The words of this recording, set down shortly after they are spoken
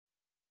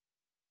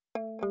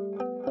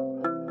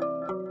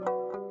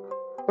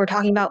We're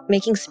talking about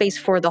making space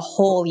for the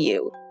whole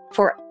you,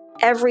 for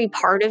every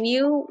part of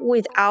you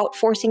without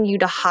forcing you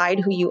to hide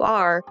who you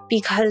are.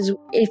 Because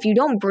if you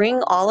don't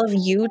bring all of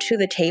you to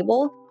the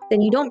table,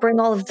 then you don't bring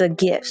all of the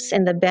gifts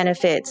and the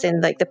benefits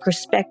and like the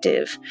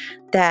perspective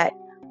that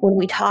when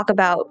we talk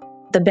about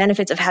the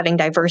benefits of having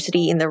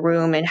diversity in the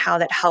room and how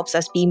that helps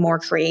us be more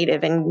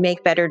creative and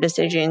make better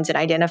decisions and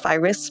identify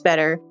risks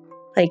better,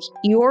 like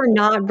you're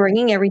not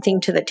bringing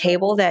everything to the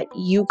table that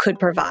you could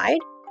provide.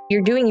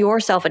 You're doing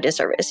yourself a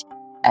disservice.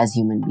 As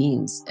human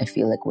beings, I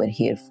feel like we're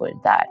here for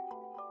that,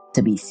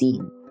 to be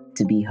seen,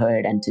 to be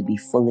heard, and to be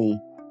fully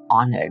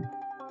honored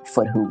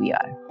for who we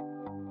are.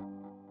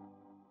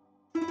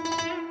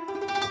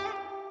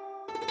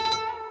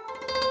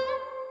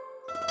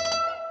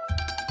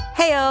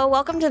 Heyo,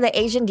 welcome to the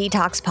Asian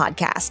Detox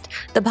Podcast,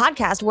 the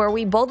podcast where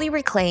we boldly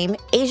reclaim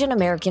Asian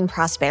American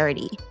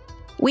prosperity.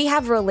 We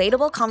have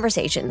relatable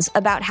conversations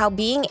about how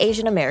being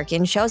Asian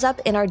American shows up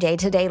in our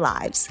day-to-day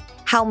lives,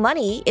 how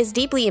money is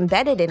deeply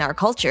embedded in our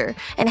culture,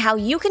 and how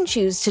you can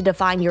choose to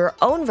define your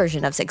own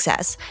version of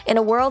success in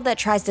a world that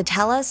tries to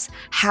tell us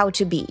how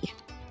to be.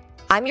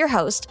 I'm your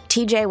host,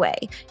 TJ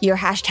Wei, your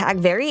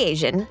 #very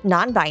Asian,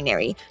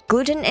 non-binary,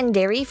 gluten and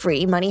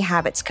dairy-free money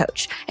habits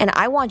coach, and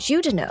I want you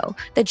to know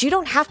that you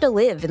don't have to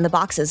live in the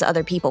boxes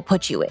other people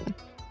put you in.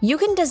 You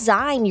can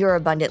design your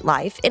abundant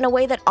life in a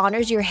way that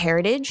honors your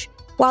heritage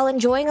while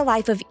enjoying a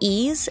life of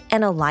ease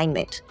and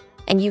alignment.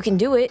 And you can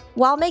do it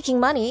while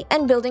making money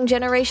and building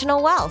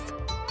generational wealth.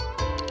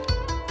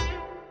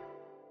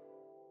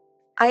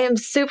 I am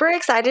super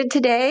excited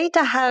today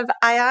to have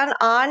Aayaan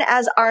on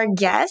as our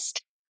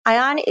guest.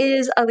 Aayaan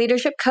is a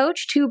leadership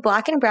coach to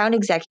Black and Brown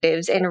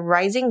executives and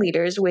rising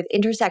leaders with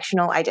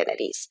intersectional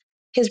identities.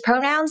 His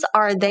pronouns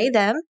are they,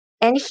 them,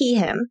 and he,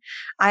 him.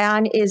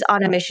 Aayaan is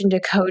on a mission to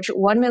coach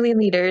 1 million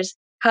leaders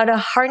how to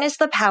harness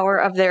the power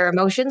of their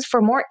emotions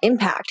for more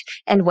impact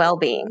and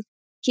well-being.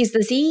 He's the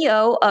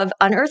CEO of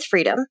Unearth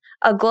Freedom,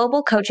 a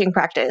global coaching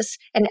practice,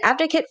 an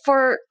advocate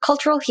for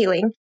cultural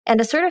healing,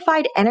 and a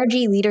certified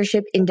Energy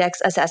Leadership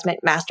Index Assessment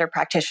Master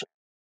Practitioner.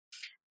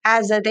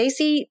 As a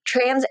Desi,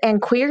 trans,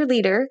 and queer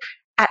leader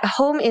at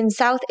home in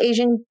South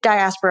Asian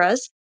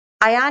diasporas,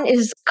 Aayaan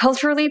is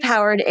culturally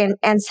powered and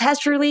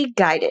ancestrally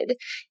guided.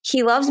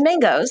 He loves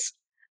mangoes,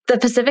 the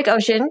Pacific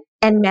Ocean,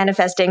 and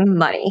manifesting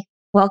money.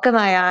 Welcome,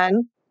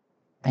 Aayaan.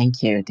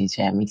 Thank you,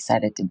 DJ. I'm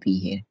excited to be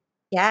here.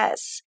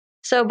 Yes.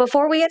 So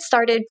before we get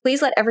started,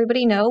 please let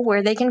everybody know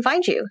where they can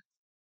find you.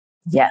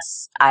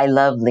 Yes, I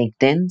love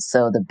LinkedIn.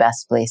 So the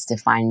best place to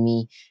find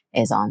me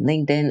is on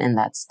LinkedIn, and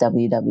that's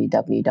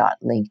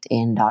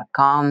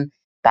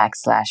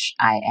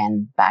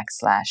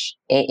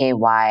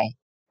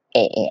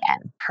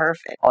www.linkedin.com/IN/AAYAAN.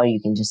 Perfect. Or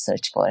you can just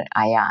search for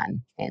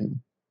Aayaan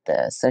in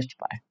the search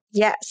bar.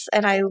 Yes,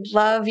 and I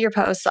love your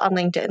posts on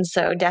LinkedIn,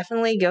 so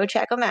definitely go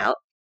check them out.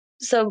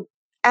 So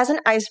as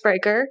an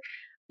icebreaker,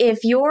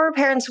 if your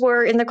parents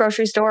were in the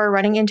grocery store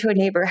running into a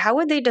neighbor, how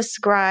would they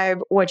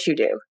describe what you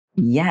do?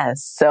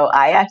 Yes. So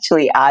I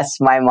actually asked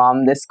my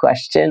mom this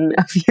question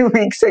a few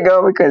weeks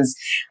ago because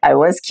I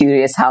was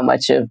curious how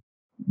much of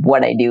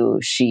what I do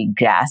she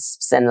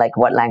grasps and like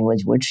what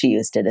language would she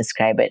use to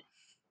describe it.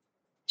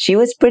 She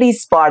was pretty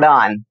spot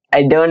on.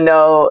 I don't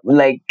know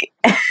like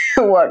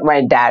what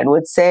my dad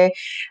would say.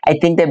 I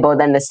think they both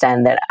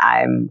understand that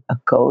I'm a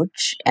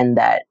coach and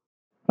that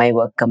my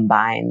work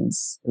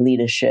combines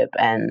leadership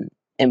and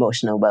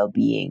emotional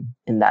well-being.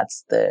 And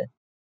that's the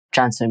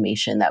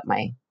transformation that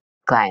my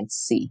clients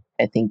see.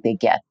 I think they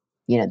get,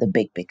 the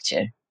big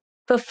picture.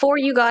 Before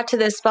you got to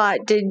this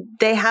spot, did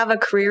they have a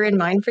career in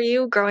mind for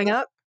you growing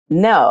up?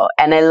 No.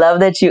 And I love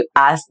that you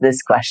asked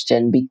this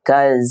question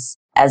because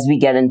as we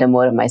get into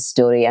more of my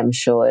story, I'm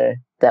sure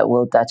that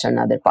we'll touch on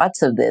other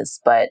parts of this.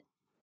 But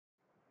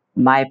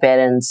my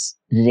parents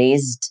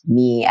raised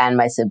me and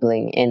my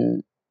sibling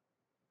in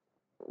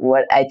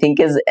what I think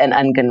is an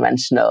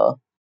unconventional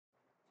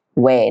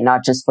way,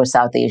 not just for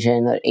South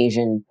Asian or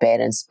Asian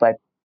parents, but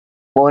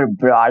more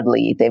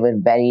broadly, they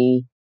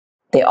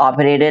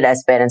operated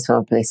as parents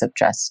from a place of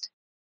trust.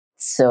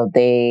 So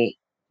they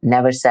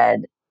never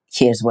said,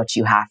 here's what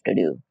you have to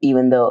do,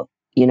 even though,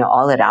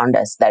 all around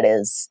us, that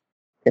is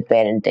the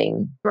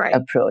parenting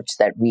approach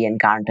that we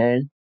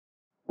encountered,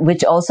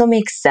 which also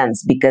makes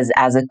sense because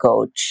as a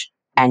coach,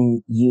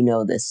 and you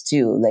know this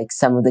too, like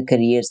some of the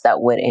careers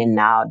that we're in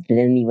now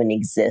didn't even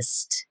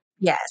exist.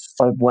 Yes.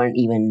 Or weren't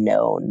even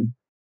known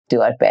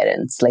to our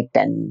parents like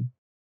 10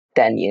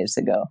 years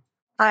ago.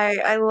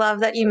 I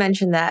love that you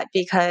mentioned that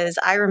because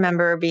I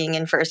remember being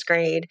in first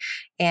grade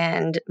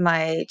and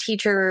my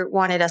teacher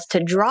wanted us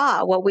to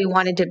draw what we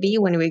wanted to be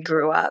when we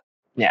grew up.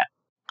 Yeah.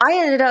 I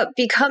ended up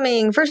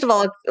becoming, first of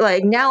all,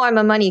 like now I'm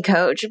a money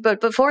coach, but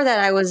before that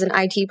I was an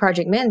IT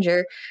project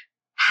manager.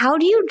 How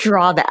do you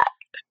draw that?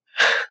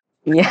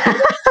 Yeah.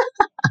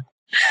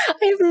 I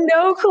have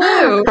no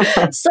clue.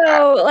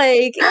 So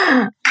like,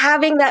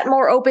 having that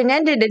more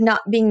open-ended and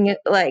not being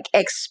like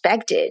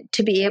expected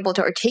to be able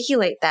to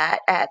articulate that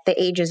at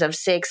the ages of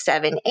 6,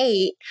 7,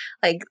 8,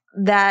 like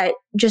that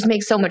just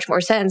makes so much more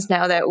sense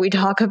now that we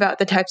talk about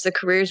the types of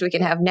careers we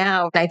can have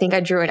now. I think I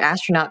drew an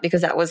astronaut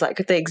because that was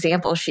like the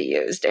example she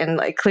used, and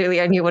like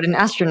clearly I knew what an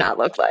astronaut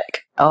looked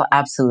like. Oh,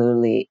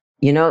 absolutely.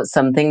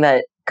 Something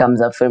that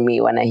comes up for me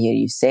when I hear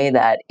you say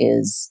that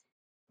is,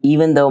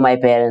 even though my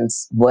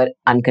parents were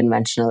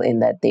unconventional in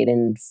that they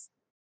didn't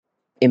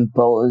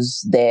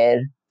impose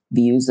their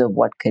views of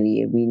what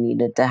career we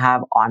needed to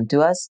have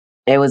onto us,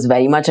 it was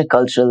very much a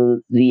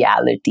cultural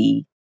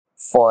reality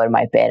for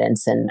my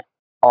parents and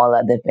all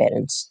other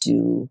parents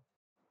to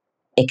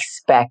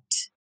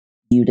expect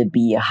you to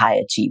be a high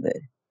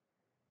achiever.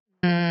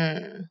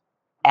 Mm.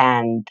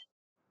 And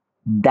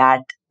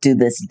that to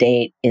this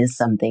date is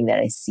something that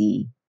I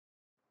see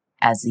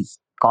as a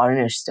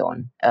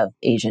cornerstone of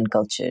Asian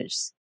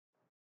cultures,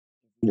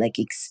 like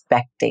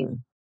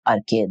expecting our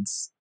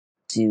kids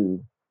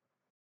to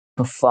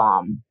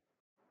perform,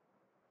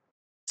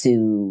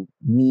 to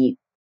meet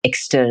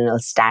external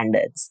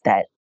standards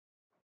that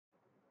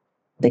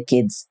the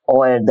kids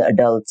or the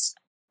adults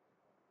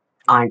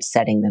aren't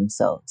setting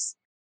themselves.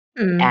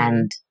 Mm.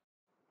 And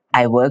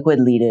I work with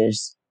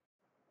leaders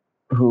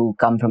who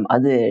come from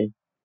other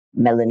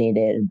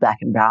melanated, Black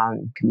and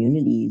brown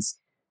communities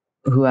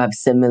who have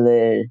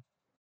similar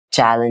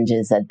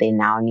challenges that they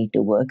now need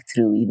to work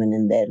through, even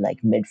in their like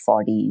mid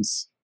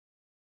 40s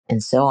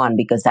and so on,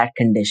 because that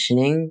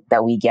conditioning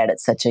that we get at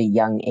such a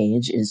young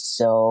age is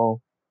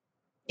so,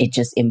 it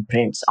just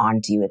imprints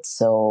onto you. It's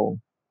so,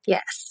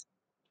 Yes.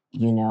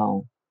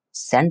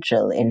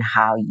 central in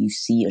how you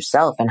see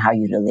yourself and how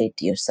you relate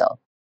to yourself.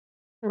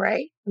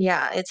 Right.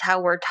 Yeah. It's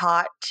how we're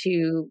taught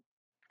to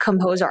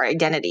compose our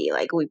identity.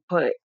 Like we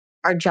put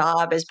our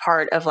job as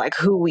part of like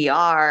who we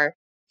are.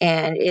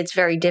 And it's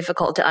very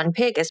difficult to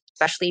unpick,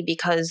 especially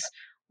because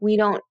we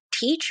don't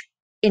teach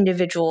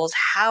individuals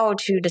how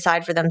to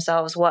decide for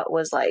themselves what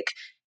was like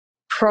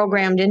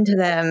programmed into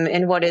them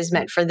and what is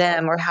meant for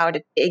them, or how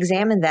to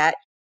examine that.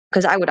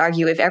 Because I would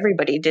argue if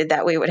everybody did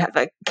that, we would have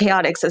a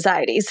chaotic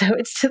society. So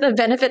it's to the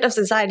benefit of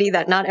society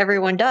that not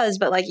everyone does.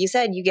 But like you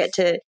said, you get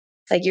to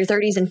like your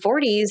 30s and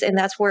 40s, and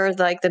that's where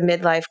like the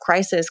midlife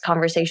crisis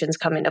conversations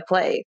come into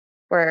play.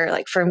 Where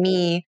like for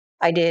me,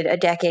 I did a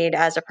decade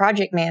as a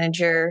project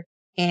manager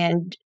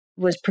and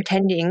was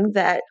pretending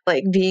that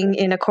like being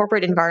in a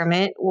corporate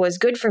environment was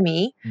good for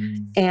me.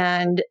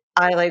 And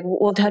I like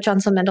will touch on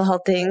some mental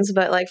health things,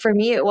 but like for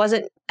me, it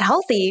wasn't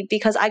healthy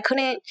because I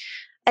couldn't,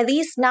 at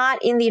least not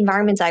in the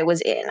environments I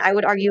was in. I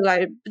would argue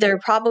there are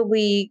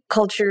probably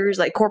cultures,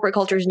 like corporate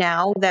cultures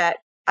now, that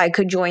I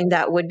could join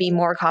that would be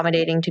more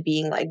accommodating to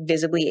being like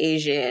visibly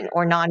Asian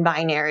or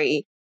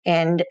non-binary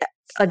and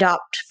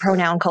adopt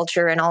pronoun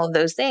culture and all of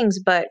those things.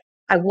 But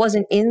I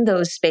wasn't in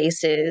those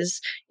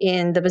spaces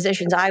in the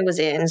positions I was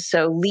in.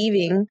 So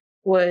leaving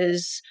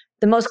was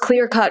the most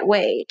clear-cut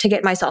way to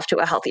get myself to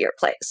a healthier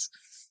place.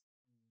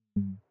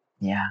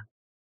 Yeah.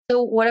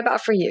 So what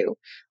about for you?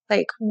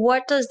 Like,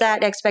 what does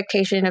that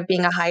expectation of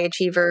being a high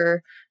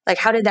achiever, like,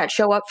 how did that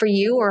show up for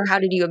you, or how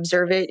did you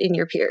observe it in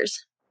your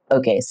peers?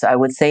 Okay, so I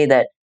would say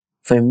that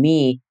for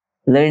me,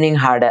 learning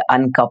how to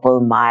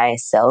uncouple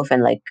myself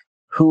and like,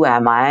 who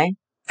am I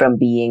from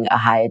being a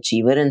high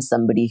achiever and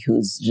somebody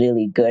who's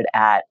really good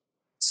at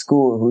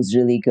school, who's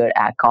really good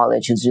at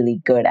college, who's really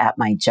good at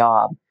my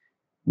job,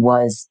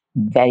 was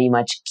very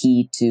much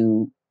key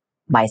to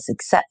my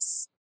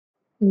success.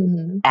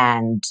 Mm-hmm.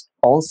 And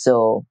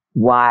also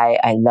why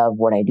I love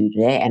what I do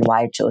today and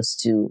why I chose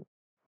to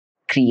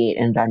create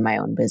and run my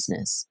own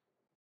business.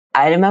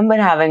 I remember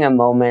having a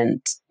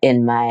moment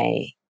in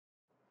my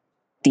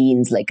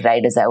teens, like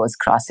right as I was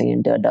crossing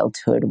into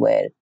adulthood,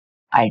 where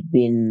I'd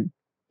been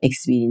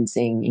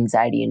experiencing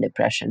anxiety and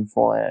depression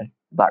for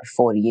about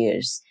 4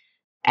 years.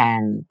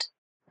 And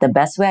the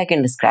best way I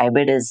can describe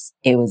it is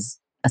it was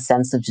a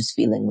sense of just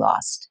feeling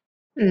lost.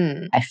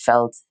 I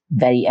felt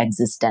very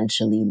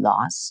existentially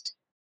lost.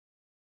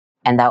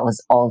 And that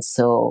was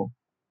also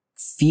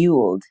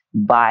fueled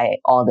by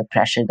all the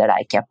pressure that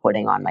I kept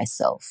putting on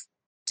myself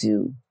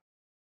to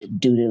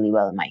do really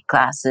well in my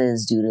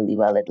classes, do really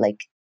well at like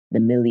the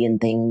million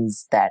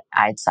things that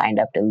I'd signed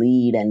up to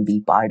lead and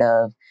be part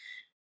of.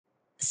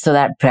 So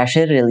that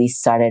pressure really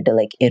started to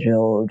like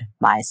erode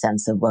my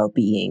sense of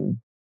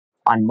well-being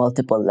on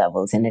multiple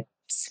levels. And it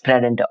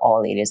spread into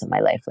all areas of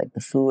my life, like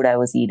the food I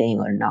was eating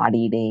or not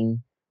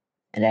eating,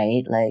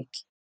 right? Like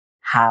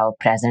how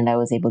present I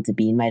was able to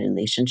be in my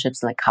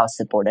relationships, like how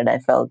supported I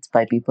felt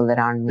by people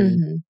around me.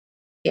 Mm-hmm.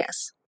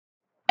 Yes.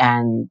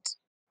 And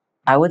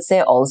I would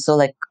say also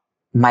like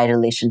my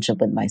relationship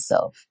with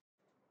myself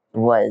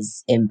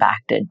was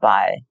impacted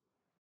by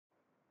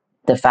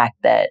the fact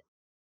that,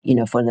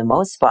 for the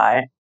most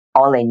part,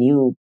 all I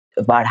knew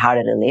about how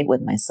to relate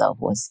with myself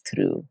was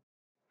through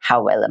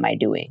how well am I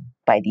doing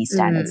by these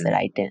standards that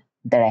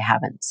I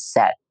haven't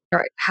set.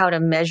 Or how to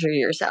measure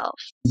yourself.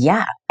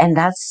 Yeah. And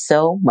that's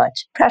so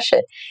much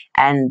pressure.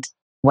 And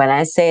when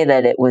I say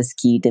that it was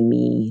key to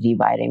me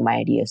rewiring my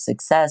idea of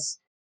success,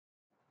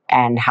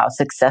 and how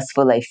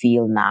successful I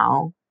feel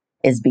now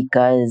is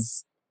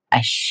because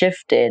I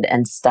shifted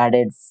and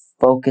started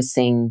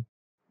focusing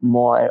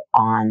more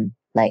on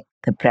like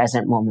the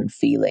present moment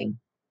feeling.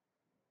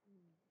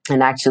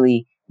 And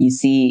actually, you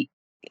see,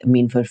 I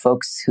mean, for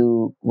folks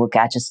who will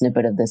catch a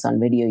snippet of this on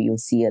video, you'll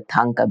see a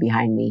tanka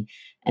behind me.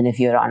 And if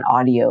you're on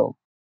audio,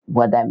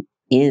 what that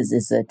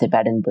is a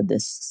Tibetan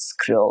Buddhist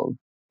scroll.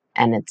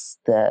 And it's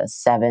the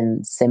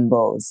 7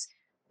 symbols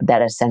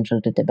that are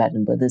central to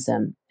Tibetan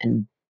Buddhism.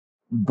 And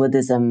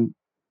Buddhism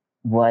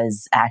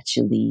was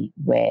actually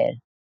where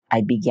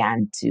I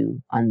began to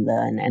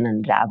unlearn and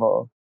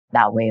unravel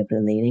that way of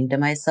relating to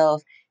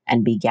myself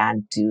and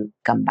began to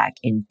come back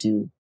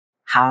into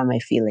how am I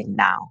feeling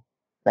now?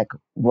 Like,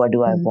 what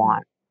do I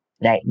want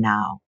right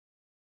now?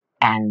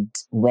 And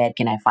where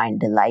can I find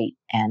delight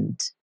and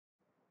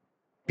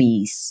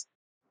peace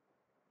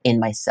in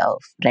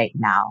myself right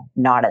now?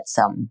 Not at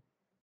some,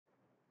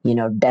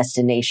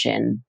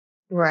 destination.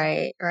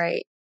 Right.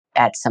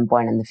 At some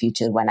point in the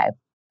future when I've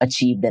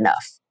achieved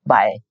enough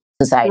by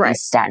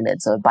society's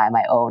standards or by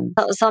my own.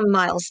 Some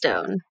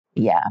milestone.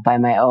 Yeah, by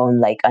my own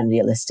like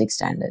unrealistic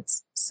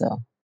standards. So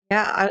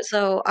yeah,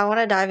 so I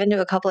want to dive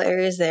into a couple of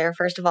areas there.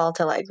 First of all,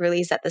 to like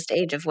really set the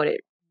stage of what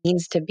it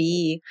means to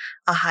be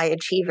a high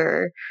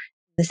achiever,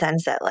 in the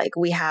sense that like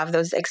we have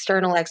those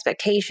external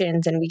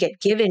expectations and we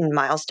get given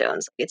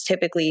milestones. It's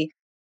typically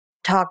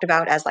talked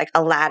about as like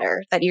a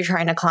ladder, that you're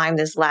trying to climb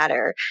this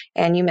ladder.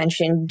 And you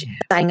mentioned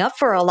signing up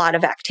for a lot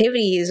of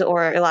activities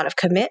or a lot of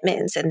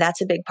commitments. And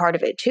that's a big part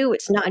of it too.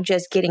 It's not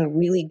just getting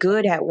really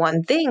good at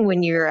one thing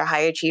when you're a high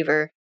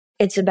achiever.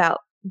 It's about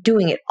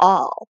doing it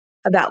all,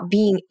 about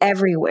being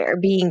everywhere,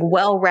 being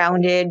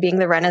well-rounded, being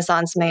the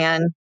Renaissance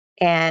man.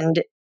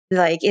 And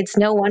like, it's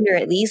no wonder,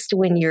 at least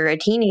when you're a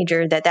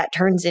teenager, that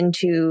turns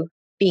into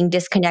being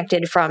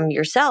disconnected from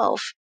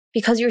yourself,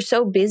 because you're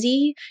so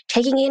busy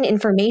taking in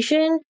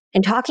information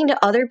and talking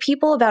to other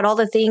people about all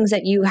the things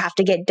that you have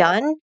to get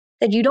done,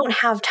 that you don't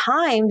have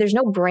time. There's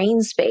no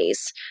brain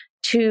space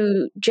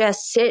to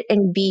just sit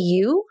and be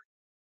you.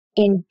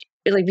 And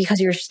like, because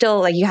you're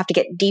still like, you have to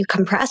get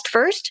decompressed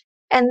first.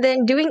 And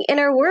then doing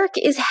inner work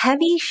is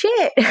heavy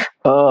shit.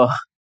 Oh,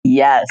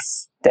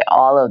 yes.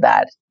 All of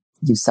that.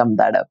 You summed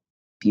that up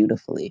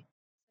beautifully.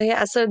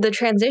 Yeah. So the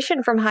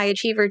transition from high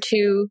achiever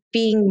to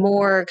being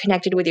more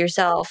connected with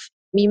yourself,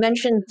 you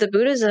mentioned the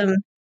Buddhism.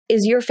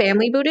 Is your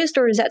family Buddhist,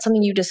 or is that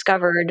something you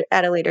discovered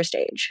at a later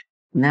stage?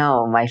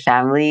 No, my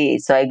family.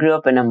 So I grew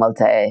up in a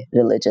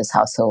multi-religious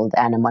household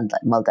and a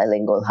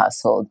multilingual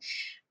household.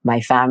 My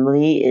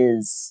family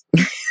is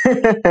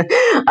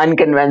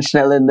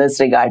unconventional in this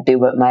regard too,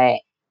 but my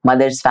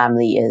mother's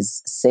family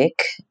is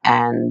Sikh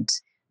and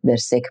they're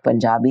Sikh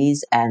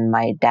Punjabis, and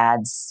my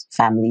dad's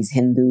family is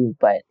Hindu,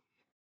 but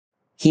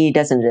he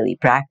doesn't really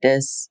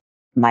practice.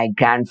 My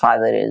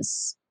grandfather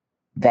is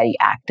very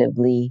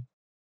actively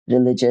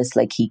religious,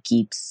 like he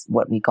keeps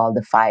what we call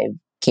the 5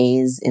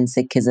 Ks in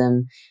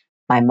Sikhism.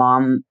 My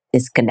mom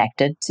is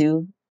connected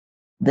to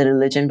the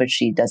religion, but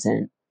she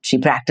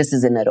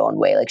practices in her own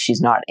way. Like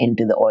she's not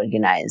into the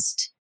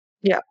organized.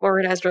 Yeah,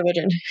 organized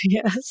religion.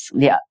 Yes.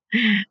 Yeah.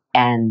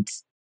 And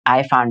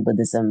I found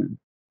Buddhism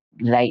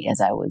right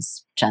as I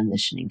was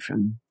transitioning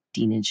from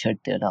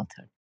teenagehood to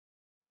adulthood.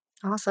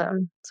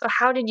 Awesome. So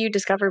how did you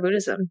discover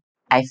Buddhism?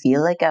 I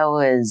feel like I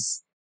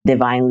was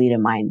divinely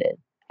reminded.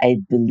 I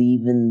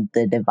believe in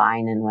the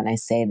divine. And when I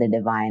say the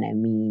divine, I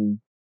mean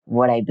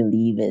what I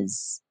believe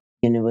is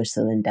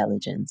universal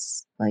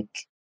intelligence.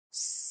 Like,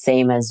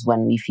 same as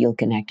when we feel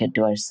connected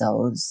to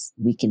ourselves,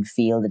 we can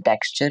feel the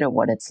texture of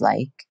what it's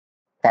like,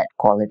 that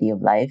quality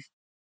of life.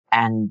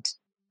 And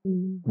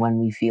when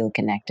we feel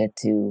connected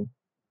to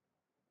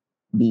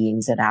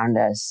beings around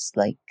us,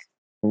 like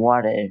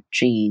water,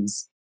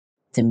 trees,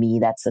 to me,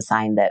 that's a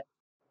sign that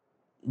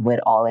we're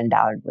all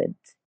endowed with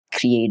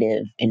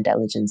creative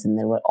intelligence and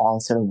that we're all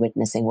sort of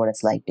witnessing what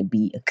it's like to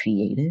be a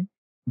creative.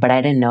 But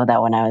I didn't know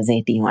that when I was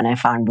 18, when I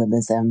found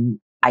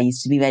Buddhism. I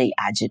used to be very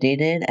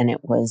agitated and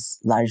it was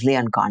largely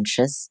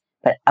unconscious.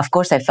 But of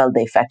course I felt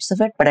the effects of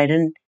it, but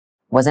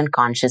wasn't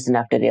conscious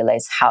enough to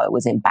realize how it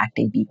was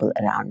impacting people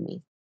around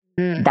me.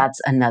 That's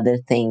another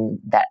thing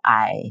that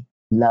I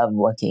love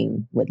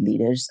working with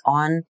leaders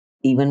on.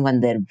 Even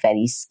when they're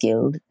very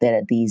skilled, there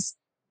are these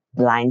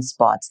blind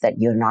spots that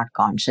you're not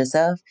conscious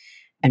of.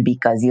 And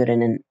because you're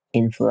in an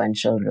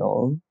influential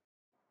role,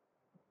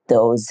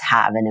 those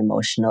have an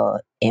emotional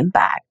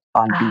impact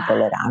on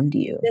people around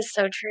you. That's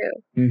so true.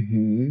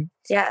 Mm-hmm.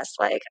 Yes,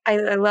 like I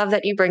love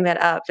that you bring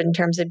that up in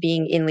terms of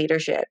being in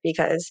leadership,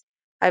 because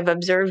I've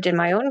observed in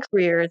my own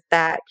career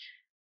that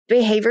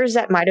behaviors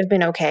that might have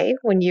been okay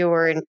when you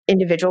were an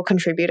individual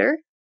contributor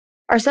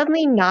are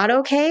suddenly not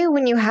okay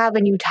when you have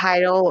a new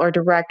title or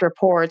direct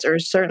reports or a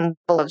certain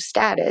level of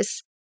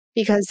status,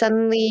 because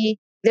suddenly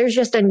there's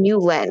just a new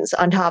lens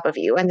on top of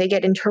you and they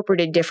get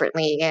interpreted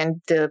differently.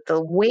 And the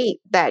weight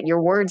that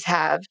your words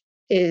have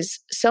is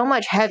so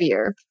much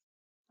heavier.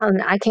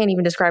 I can't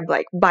even describe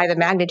like by the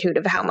magnitude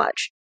of how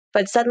much,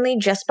 but suddenly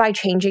just by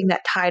changing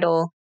that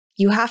title,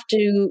 you have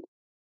to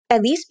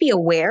at least be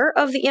aware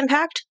of the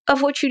impact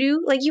of what you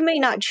do. Like, you may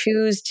not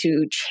choose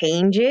to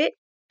change it,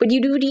 but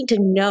you do need to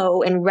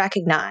know and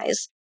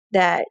recognize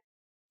that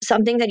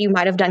something that you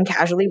might have done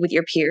casually with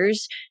your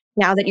peers,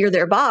 now that you're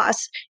their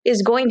boss,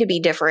 is going to be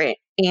different.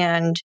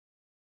 And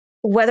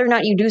whether or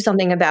not you do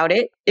something about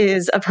it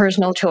is a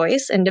personal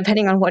choice. And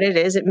depending on what it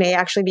is, it may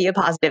actually be a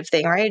positive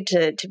thing, right?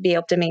 To be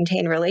able to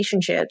maintain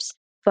relationships.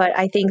 But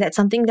I think that's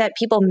something that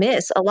people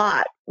miss a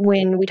lot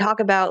when we talk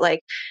about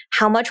like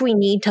how much we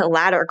need to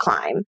ladder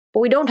climb.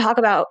 But we don't talk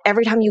about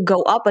every time you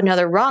go up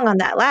another rung on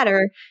that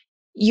ladder,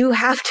 you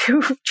have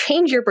to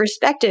change your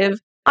perspective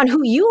on who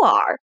you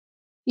are.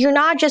 You're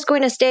not just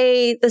going to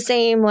stay the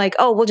same, like,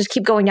 oh, we'll just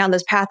keep going down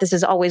this path. This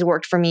has always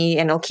worked for me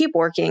and it'll keep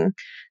working.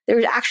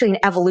 There's actually an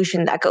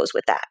evolution that goes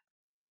with that.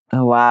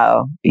 Oh,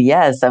 wow.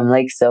 Yes, I'm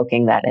like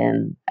soaking that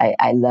in.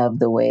 I love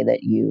the way that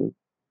you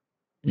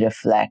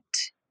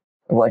reflect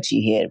what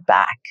you hear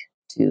back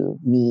to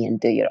me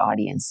and to your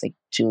audience. Like,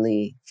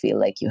 truly feel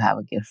like you have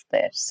a gift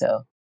there.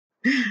 So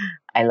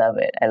I love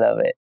it. I love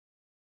it.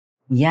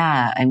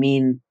 Yeah, I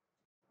mean,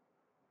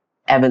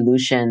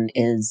 evolution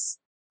is,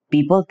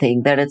 people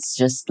think that it's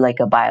just like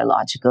a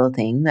biological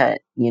thing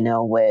that,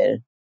 we're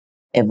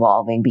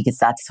evolving because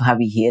that's how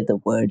we hear the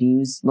word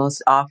used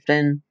most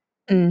often.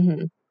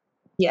 Mm-hmm.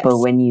 Yes. But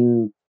when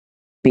you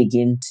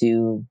begin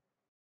to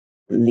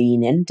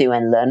lean into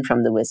and learn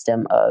from the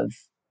wisdom of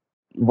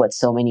what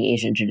so many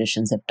Asian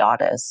traditions have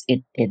taught us,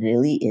 it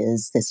really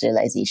is this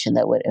realization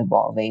that we're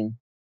evolving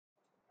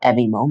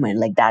every moment.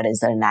 Like, that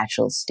is our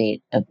natural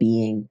state of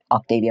being.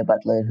 Octavia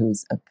Butler,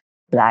 who's a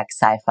Black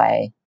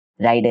sci-fi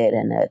writer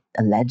and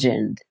a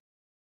legend,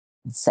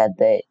 said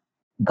that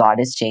God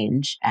is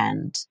change,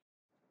 and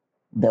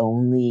the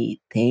only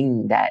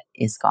thing that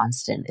is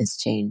constant is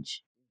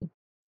change.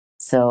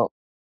 So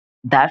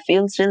that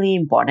feels really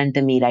important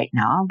to me right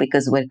now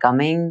because we're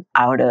coming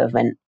out of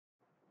and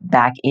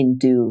back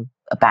into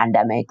a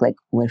pandemic. Like,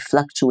 we're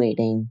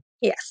fluctuating.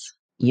 Yes.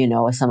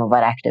 Some of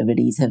our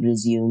activities have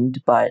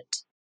resumed, but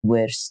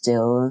we're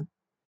still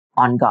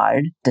on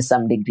guard to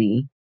some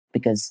degree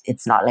because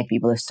it's not like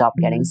people have stopped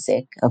getting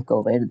sick of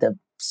COVID. The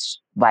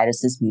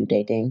virus is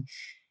mutating,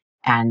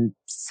 and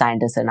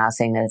scientists are now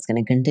saying that it's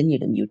going to continue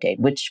to mutate,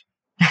 which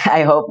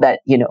I hope that,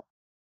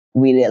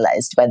 we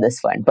realized by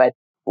this point. But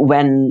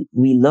when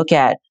we look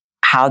at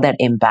how that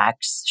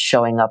impacts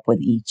showing up with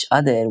each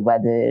other,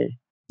 whether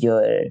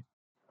you're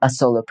a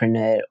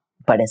solopreneur,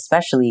 but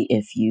especially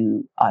if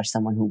you are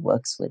someone who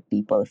works with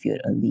people, if you're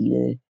a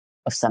leader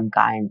of some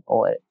kind,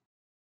 or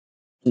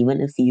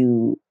even if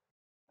you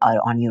are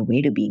on your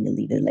way to being a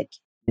leader, like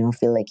you don't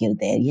feel like you're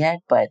there yet,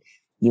 but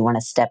you want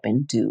to step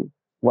into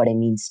what it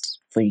means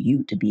for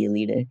you to be a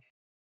leader,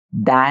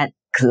 that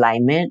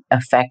climate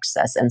affects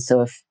us. And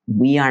so if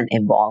we aren't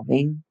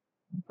evolving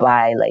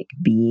by like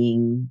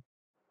being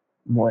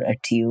more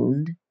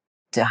attuned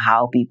to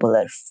how people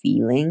are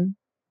feeling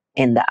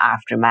in the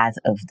aftermath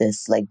of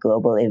this like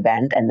global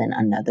event and then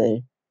another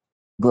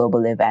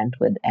global event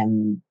with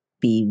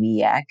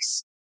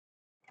MPVX,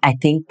 I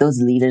think those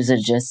leaders are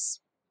just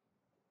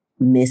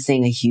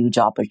missing a huge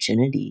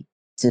opportunity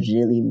to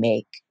really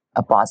make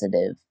a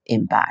positive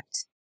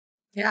impact.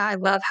 Yeah, I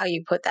love how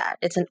you put that.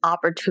 It's an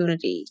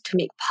opportunity to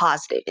make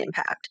positive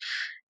impact.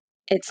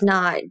 It's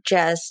not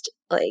just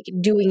like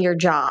doing your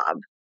job.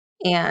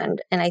 And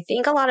I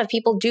think a lot of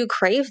people do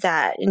crave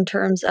that in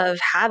terms of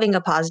having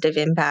a positive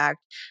impact,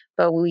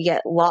 but we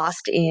get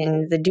lost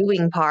in the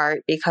doing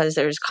part because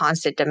there's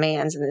constant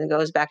demands, and it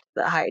goes back to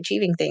the high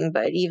achieving thing.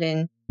 But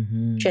even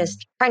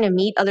just trying to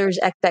meet others'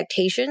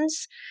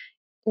 expectations,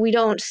 we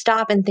don't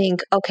stop and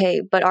think,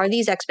 okay, but are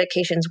these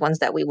expectations ones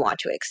that we want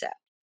to accept?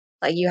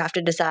 Like, you have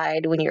to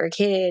decide when you're a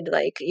kid,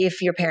 like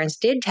if your parents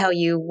did tell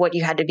you what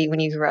you had to be when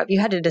you grew up, you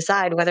had to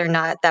decide whether or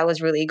not that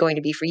was really going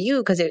to be for you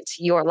because it's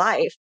your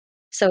life.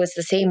 So it's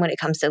the same when it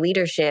comes to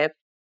leadership.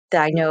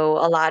 That I know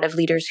a lot of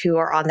leaders who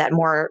are on that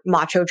more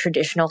macho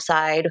traditional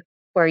side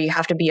where you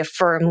have to be a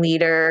firm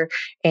leader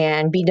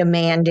and be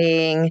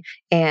demanding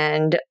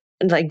and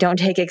like don't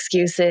take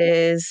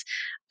excuses.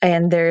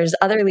 And there's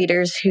other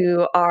leaders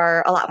who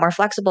are a lot more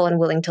flexible and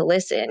willing to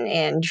listen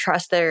and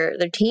trust their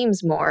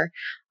teams more,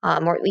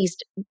 or at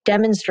least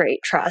demonstrate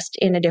trust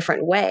in a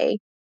different way.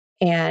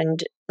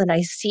 And then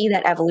I see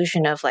that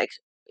evolution of like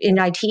in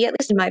IT, at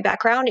least in my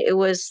background, it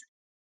was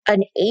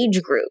an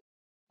age group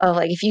of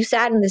like, if you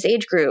sat in this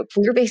age group,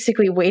 we were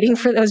basically waiting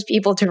for those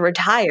people to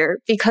retire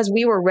because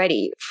we were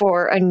ready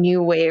for a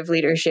new way of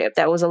leadership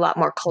that was a lot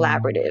more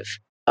collaborative.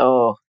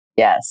 Oh,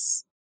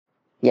 yes.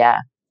 Yeah.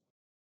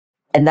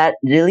 And that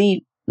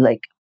really,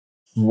 like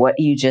what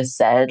you just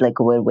said, like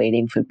we're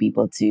waiting for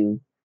people to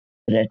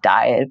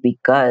retire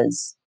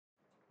because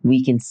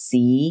we can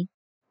see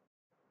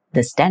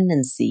this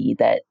tendency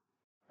that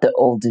the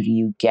older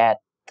you get,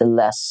 the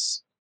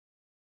less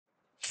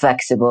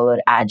flexible or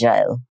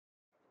agile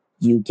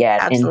you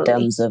get in Absolutely.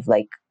 terms of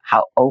like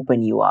how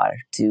open you are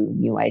to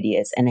new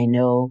ideas. And I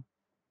know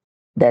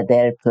that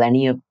there are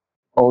plenty of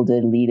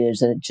older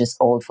leaders or just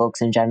old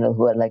folks in general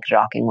who are like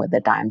rocking with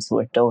the times, who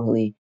are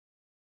totally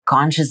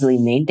consciously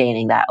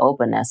maintaining that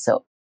openness.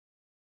 So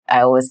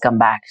I always come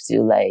back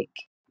to like,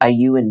 are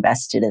you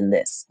invested in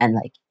this? And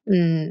like,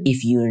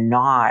 if you're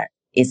not,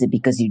 is it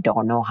because you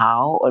don't know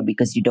how, or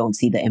because you don't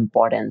see the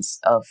importance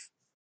of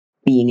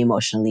being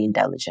emotionally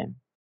intelligent?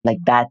 Like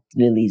that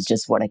really is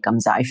just what it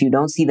comes out. If you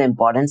don't see the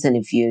importance, and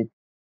if you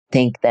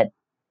think that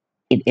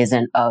it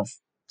isn't of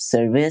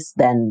service,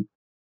 then,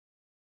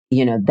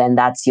 then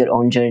that's your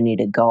own journey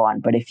to go on.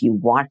 But if you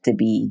want to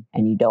be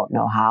and you don't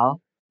know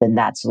how, then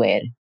that's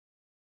where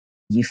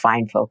you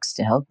find folks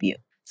to help you.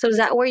 So is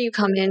that where you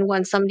come in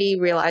when somebody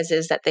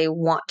realizes that they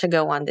want to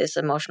go on this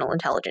emotional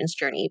intelligence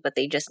journey, but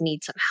they just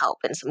need some help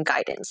and some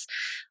guidance?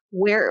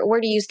 Where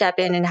do you step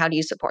in and how do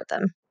you support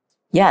them?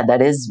 Yeah,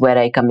 that is where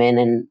I come in.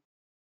 And,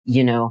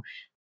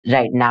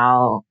 right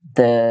now,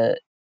 the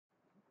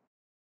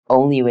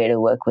only way to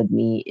work with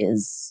me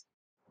is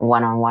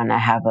one-on-one. I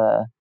have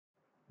a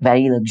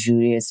very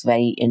luxurious,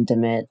 very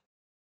intimate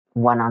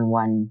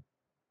one-on-one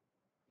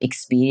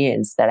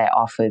experience that I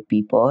offer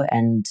people.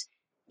 And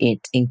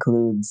it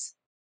includes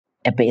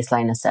a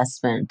baseline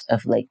assessment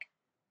of like,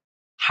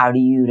 how do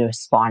you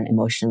respond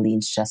emotionally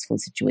in stressful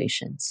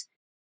situations?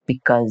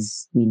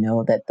 Because we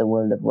know that the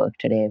world of work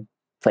today,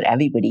 for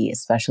everybody,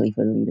 especially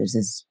for leaders,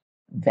 is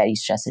very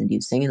stress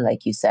inducing. And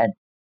like you said,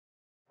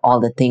 all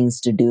the things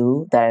to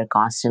do that are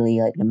constantly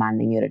like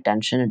demanding your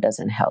attention, it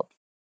doesn't help.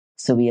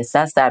 So we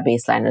assess that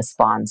baseline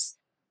response,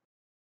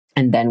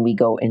 and then we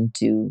go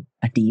into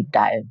a deep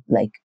dive.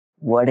 Like,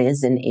 what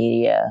is an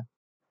area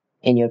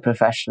in your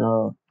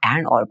professional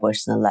and or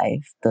personal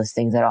life? Those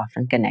things are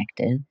often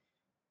connected,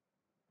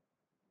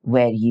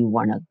 where you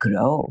want to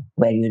grow,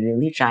 where you're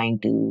really trying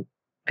to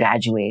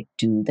graduate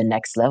to the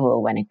next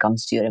level when it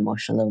comes to your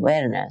emotional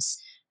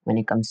awareness, when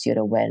it comes to your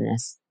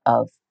awareness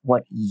of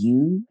what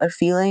you are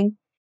feeling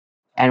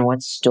and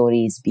what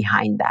stories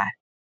behind that.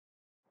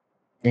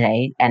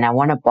 Right. And I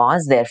want to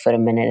pause there for a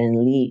minute and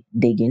really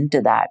dig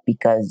into that,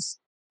 because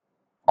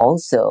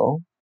also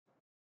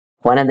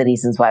one of the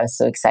reasons why I was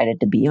so excited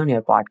to be on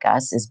your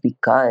podcast is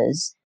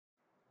because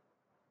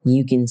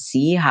you can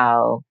see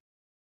how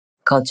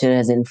culture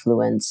has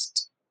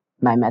influenced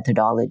my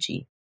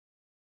methodology.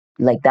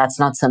 Like, that's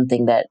not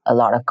something that a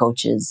lot of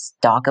coaches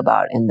talk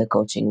about in the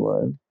coaching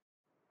world.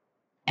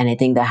 And I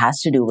think that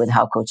has to do with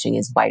how coaching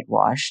is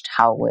whitewashed,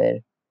 how we're,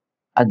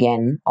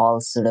 again, all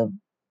sort of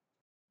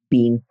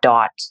being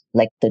taught,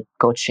 like the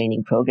coach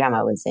training program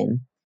I was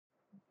in,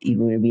 we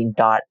were being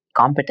taught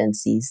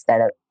competencies that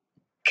are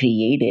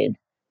created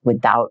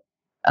without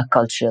a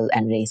cultural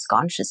and race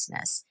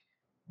consciousness.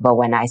 But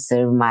when I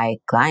serve my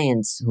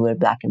clients who are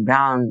Black and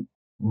brown,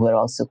 who are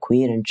also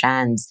queer and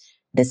trans,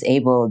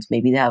 disabled,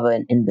 maybe they have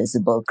an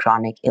invisible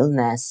chronic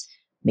illness,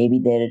 maybe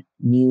they're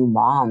new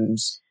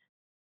moms,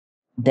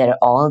 there are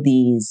all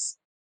these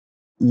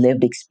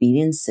lived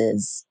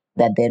experiences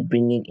that they're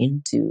bringing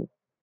into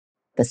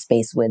the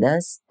space with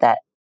us that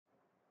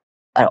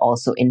are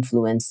also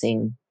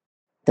influencing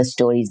the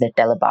stories that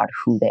tell about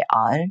who they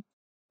are.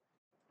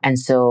 And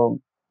so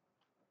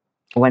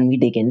when we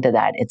dig into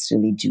that, it's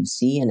really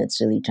juicy and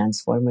it's really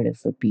transformative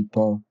for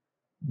people,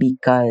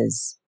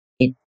 because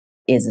it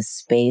is a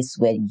space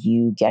where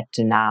you get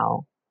to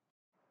now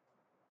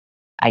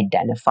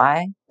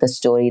identify the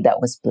story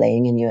that was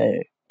playing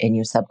in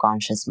your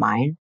subconscious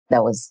mind,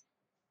 that was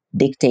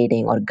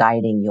dictating or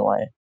guiding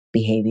your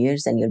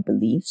behaviors and your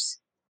beliefs.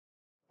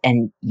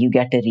 And you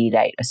get to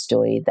rewrite a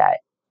story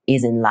that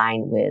is in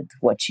line with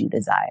what you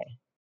desire.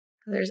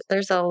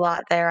 There's a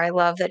lot there. I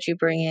love that you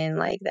bring in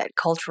like that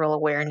cultural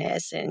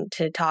awareness and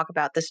to talk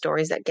about the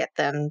stories that get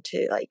them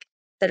to like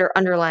that are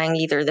underlying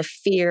either the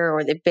fear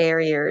or the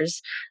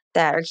barriers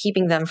that are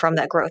keeping them from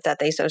that growth that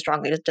they so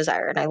strongly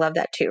desire. And I love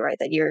that too, right?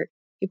 That you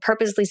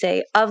purposely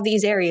say, of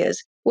these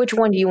areas, which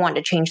one do you want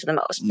to change the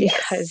most? Yes.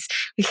 Because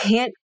we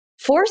can't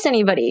force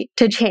anybody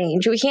to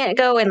change. We can't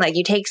go and like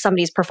you take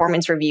somebody's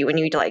performance review and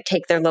you like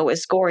take their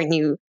lowest score and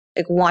you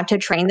like want to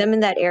train them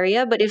in that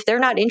area. But if they're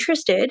not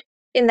interested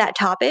in that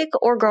topic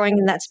or growing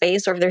in that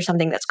space, or if there's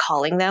something that's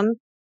calling them,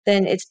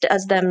 then it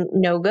does them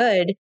no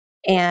good.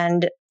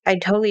 And I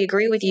totally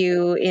agree with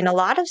you. In a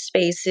lot of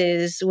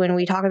spaces, when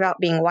we talk about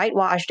being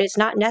whitewashed, it's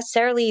not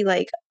necessarily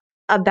like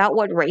about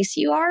what race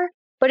you are,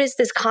 but it's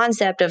this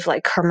concept of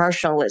like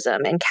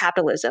commercialism and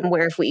capitalism,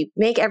 where if we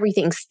make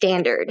everything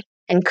standard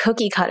and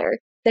cookie cutter,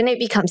 then it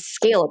becomes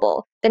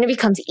scalable. Then it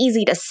becomes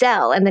easy to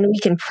sell. And then we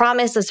can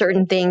promise a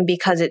certain thing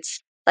because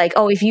it's like,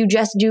 oh, if you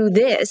just do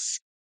this,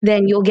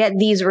 then you'll get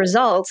these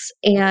results.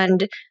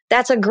 And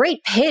that's a great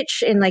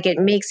pitch and like it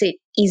makes it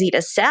easy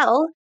to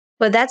sell,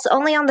 but that's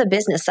only on the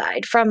business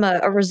side. From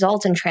a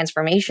result and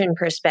transformation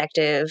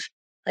perspective,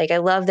 like I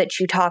love that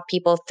you talk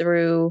people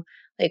through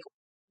like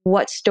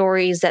what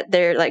stories that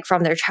they're like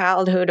from their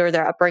childhood or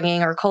their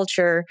upbringing or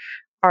culture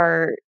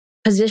are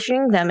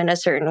positioning them in a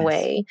certain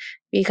way.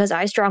 Because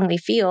I strongly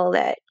feel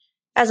that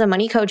as a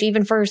money coach,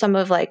 even for some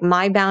of like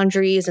my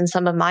boundaries and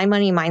some of my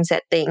money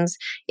mindset things,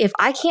 if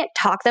I can't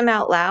talk them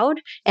out loud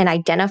and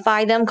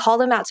identify them, call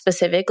them out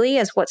specifically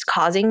as what's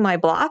causing my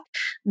block,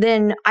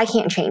 then I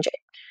can't change it.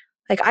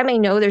 Like I may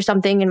know there's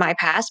something in my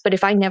past, but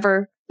if I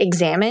never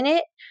examine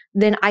it,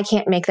 then I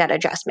can't make that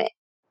adjustment.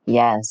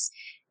 Yes.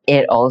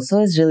 It also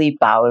is really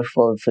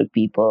powerful for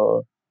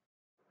people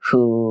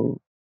who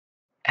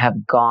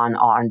have gone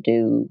on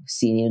to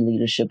senior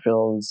leadership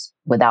roles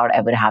without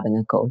ever having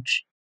a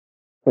coach.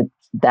 But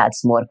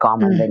that's more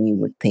common than you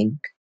would think.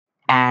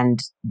 And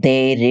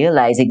they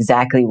realize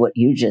exactly what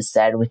you just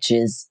said, which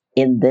is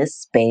in this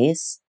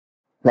space,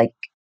 like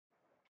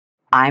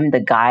I'm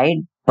the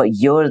guide, but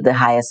you're the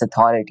highest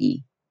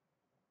authority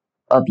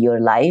of your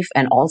life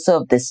and also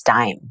of this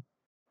time.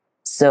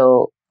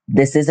 So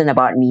this isn't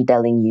about me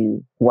telling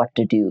you what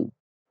to do.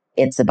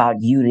 It's about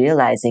you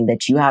realizing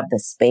that you have the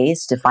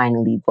space to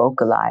finally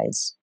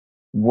vocalize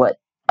what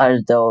are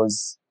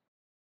those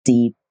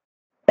deep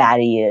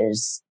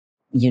barriers,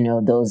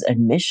 those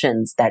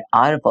admissions that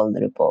are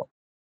vulnerable.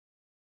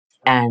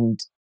 And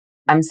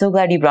I'm so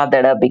glad you brought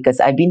that up because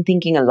I've been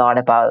thinking a lot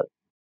about,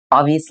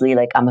 obviously,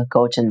 like I'm a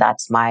coach and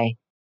that's my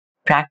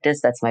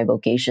practice, that's my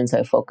vocation. So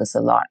I focus a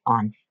lot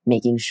on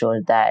making sure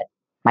that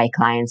my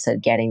clients are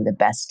getting the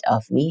best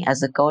of me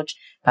as a coach.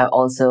 But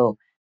also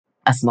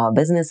a small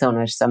business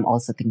owner, so I'm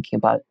also thinking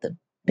about the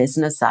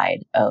business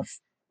side of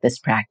this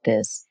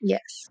practice.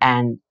 Yes.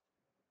 And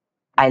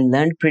I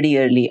learned pretty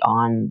early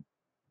on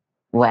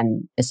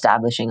when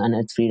establishing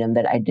Unearth Freedom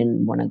that I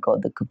didn't want to go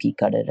the cookie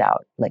cutter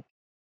route. Like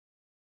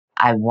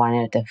I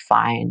wanted to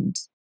find,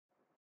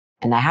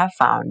 and I have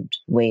found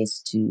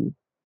ways to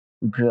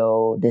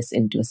grow this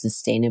into a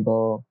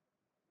sustainable,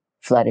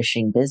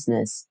 flourishing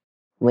business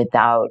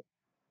without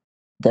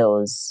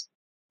those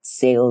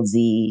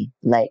salesy,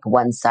 like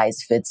one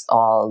size fits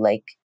all,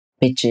 like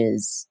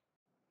pitches.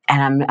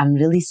 And I'm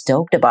really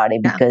stoked about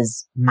it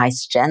because my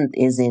strength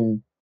is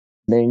in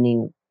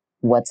learning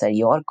what's at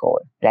your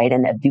core, right?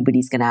 And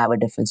everybody's going to have a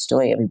different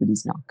story.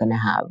 Everybody's not going to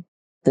have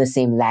the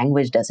same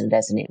language doesn't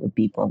resonate with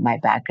people. My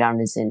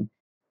background is in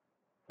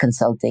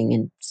consulting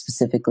and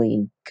specifically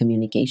in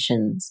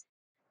communications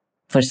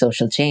for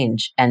social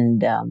change.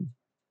 And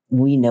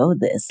we know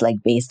this, like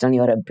based on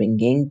your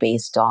upbringing,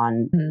 based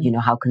on,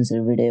 how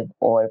conservative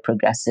or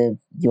progressive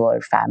your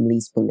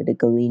family's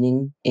political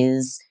leaning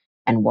is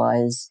and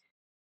was,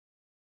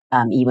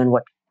 even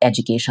what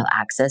educational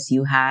access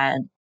you had.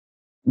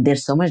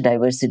 There's so much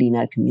diversity in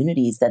our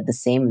communities that the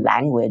same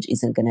language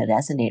isn't going to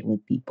resonate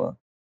with people.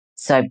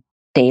 So I've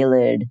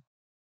tailored,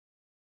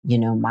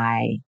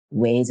 my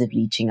ways of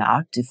reaching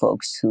out to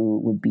folks who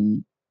would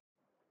be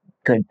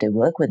good to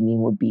work with me,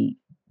 would be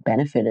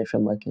benefited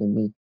from working with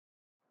me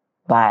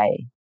by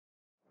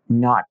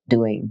not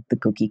doing the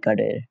cookie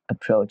cutter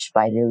approach,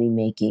 by really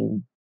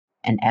making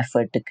an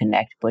effort to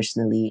connect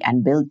personally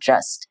and build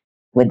trust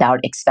without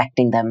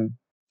expecting them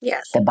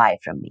to buy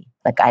from me.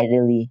 Like I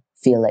really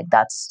feel like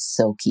that's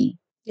so key.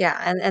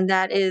 Yeah, and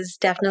that is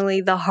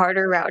definitely the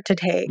harder route to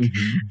take.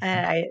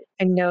 I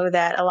know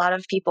that a lot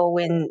of people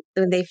when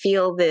they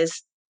feel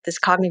this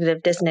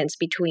cognitive dissonance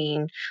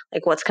between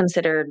like what's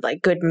considered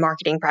like good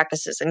marketing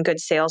practices and good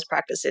sales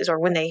practices, or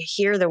when they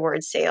hear the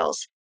word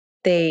sales,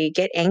 they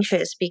get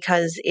anxious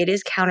because it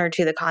is counter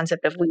to the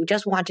concept of we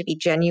just want to be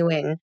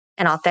genuine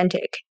and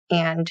authentic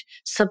and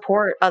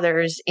support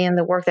others in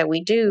the work that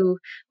we do,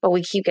 but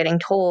we keep getting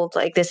told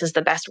like this is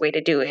the best way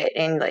to do it.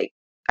 And like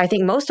I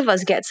think most of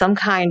us get some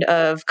kind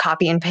of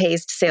copy and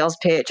paste sales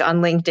pitch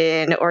on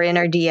LinkedIn or in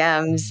our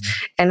DMs.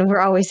 And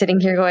we're always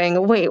sitting here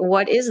going, wait,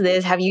 what is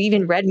this? Have you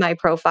even read my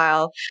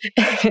profile?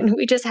 And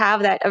we just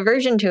have that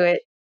aversion to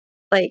it.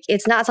 Like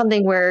it's not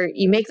something where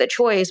you make the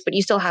choice, but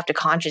you still have to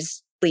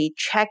consciously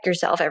check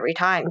yourself every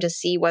time to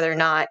see whether or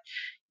not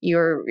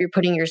you're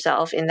putting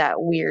yourself in that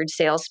weird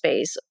sales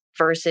space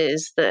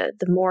versus the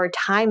more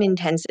time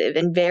intensive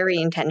and very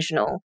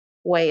intentional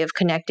way of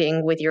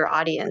connecting with your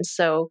audience.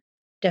 So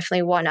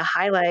definitely want to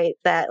highlight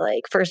that,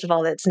 like, first of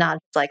all, that's not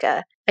like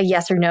a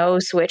yes or no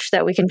switch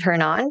that we can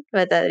turn on,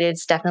 but that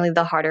it's definitely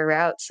the harder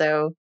route.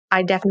 So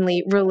I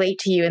definitely relate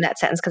to you in that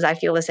sense because I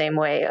feel the same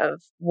way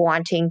of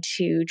wanting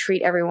to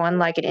treat everyone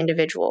like an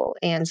individual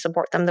and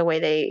support them the way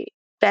they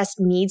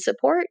best need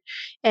support.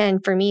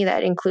 And for me,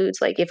 that includes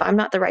like if I'm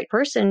not the right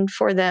person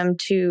for them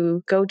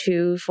to go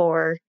to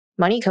for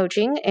money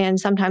coaching. And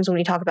sometimes when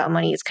we talk about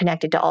money, it's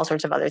connected to all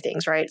sorts of other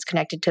things, right? It's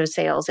connected to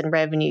sales and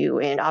revenue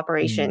and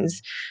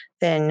operations.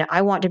 Then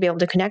I want to be able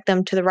to connect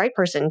them to the right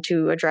person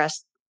to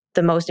address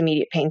the most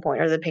immediate pain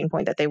point or the pain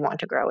point that they want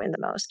to grow in the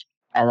most.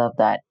 I love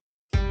that.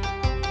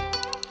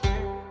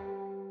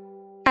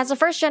 As a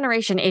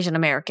first-generation Asian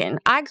American,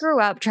 I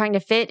grew up trying to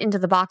fit into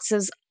the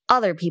boxes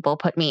other people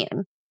put me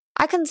in.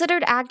 I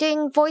considered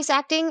acting, voice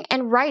acting,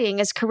 and writing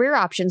as career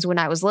options when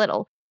I was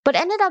little, but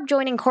ended up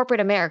joining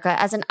corporate America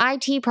as an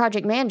IT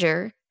project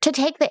manager to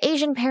take the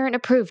Asian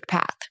parent-approved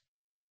path.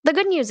 The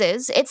good news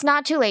is, it's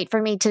not too late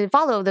for me to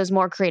follow those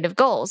more creative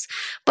goals,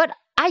 but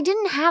I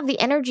didn't have the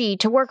energy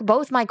to work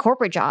both my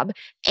corporate job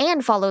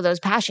and follow those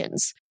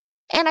passions.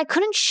 And I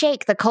couldn't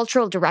shake the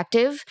cultural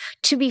directive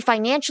to be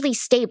financially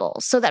stable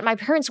so that my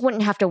parents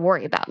wouldn't have to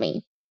worry about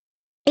me.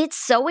 It's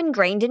so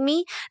ingrained in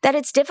me that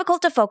it's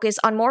difficult to focus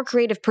on more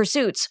creative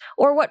pursuits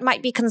or what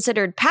might be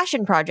considered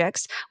passion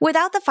projects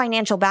without the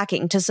financial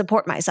backing to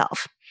support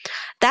myself.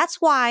 That's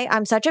why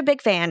I'm such a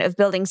big fan of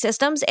building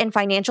systems and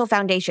financial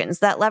foundations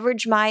that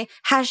leverage my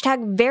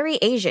 #very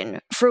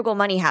Asian frugal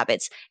money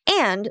habits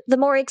and the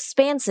more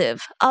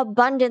expansive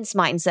abundance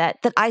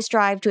mindset that I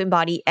strive to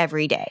embody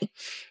every day.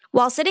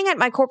 While sitting at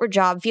my corporate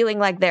job feeling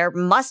like there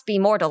must be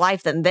more to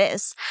life than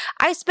this,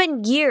 I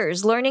spent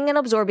years learning and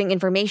absorbing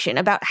information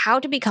about how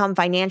to become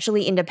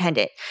financially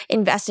independent,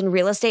 invest in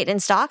real estate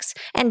and stocks,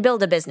 and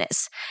build a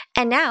business.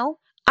 And now,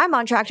 I'm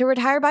on track to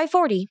retire by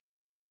 40.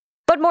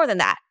 But more than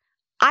that,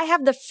 I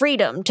have the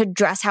freedom to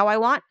dress how I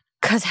want,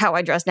 because how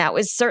I dress now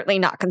is certainly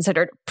not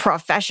considered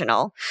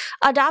professional,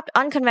 adopt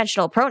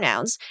unconventional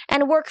pronouns,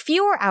 and work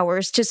fewer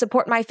hours to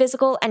support my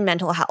physical and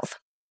mental health.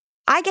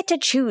 I get to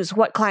choose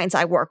what clients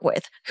I work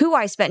with, who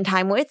I spend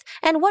time with,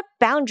 and what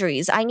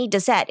boundaries I need to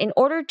set in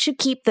order to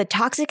keep the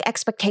toxic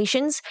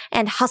expectations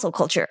and hustle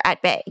culture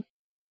at bay.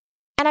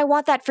 And I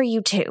want that for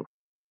you too.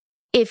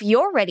 If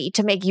you're ready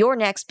to make your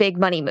next big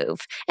money move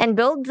and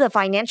build the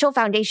financial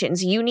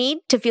foundations you need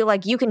to feel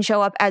like you can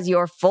show up as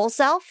your full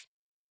self,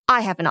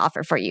 I have an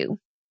offer for you.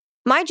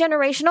 My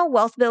generational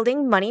wealth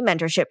building money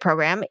mentorship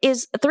program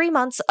is 3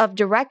 months of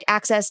direct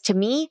access to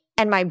me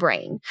and my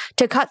brain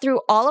to cut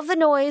through all of the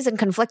noise and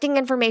conflicting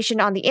information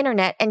on the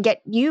internet and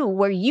get you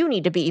where you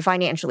need to be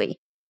financially.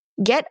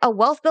 Get a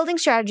wealth building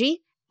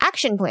strategy,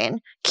 action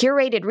plan,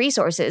 curated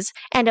resources,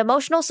 and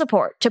emotional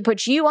support to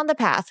put you on the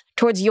path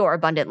towards your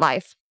abundant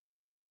life.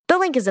 The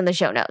link is in the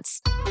show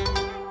notes.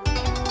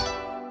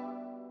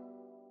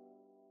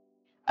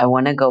 I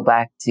want to go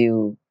back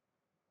to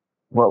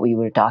what we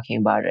were talking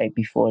about right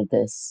before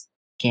this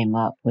came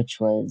up, which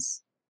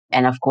was,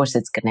 and of course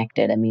it's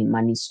connected. I mean,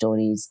 money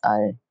stories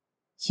are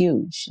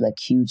huge, like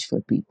huge for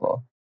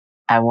people.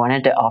 I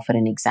wanted to offer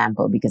an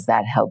example because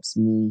that helps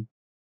me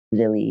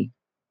really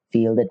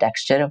feel the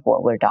texture of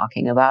what we're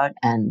talking about.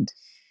 And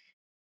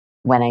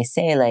when I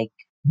say like,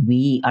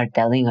 we are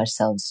telling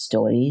ourselves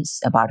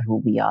stories about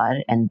who we are,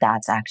 and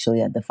that's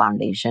actually at the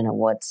foundation of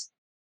what's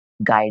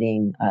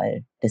guiding our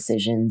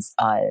decisions,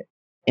 our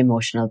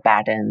emotional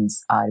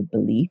patterns, our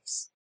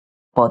beliefs,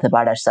 both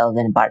about ourselves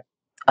and about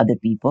other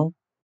people.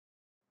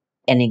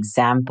 An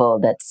example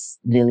that's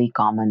really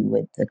common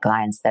with the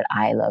clients that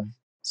I love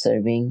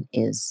serving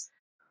is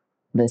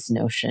this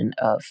notion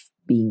of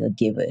being a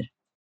giver.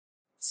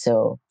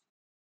 So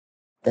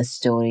the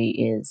story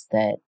is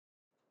that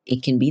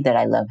it can be that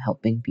I love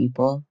helping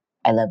people,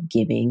 I love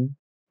giving,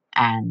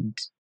 and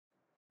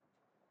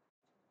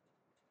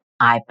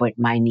I put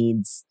my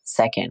needs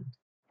second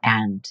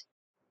and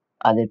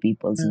other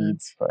people's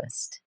needs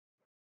first.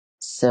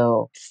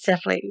 So It's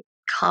definitely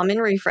common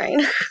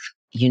refrain.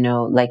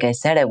 Like I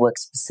said, I work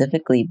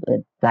specifically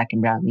with Black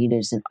and Brown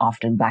leaders and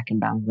often Black and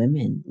Brown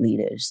women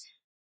leaders.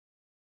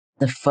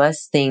 The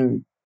first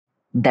thing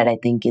that I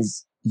think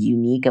is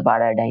unique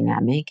about our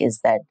dynamic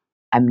is that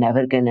I'm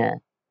never going to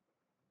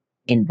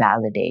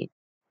invalidate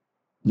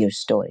your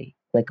story.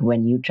 Like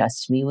when you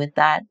trust me with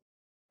that,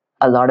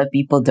 a lot of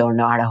people don't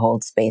know how to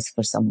hold space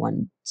for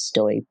someone's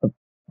story. But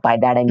by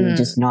that, I mean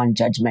just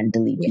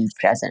non-judgmentally be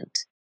present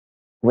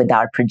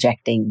without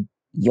projecting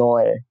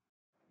your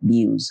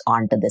views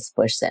onto this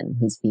person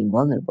who's being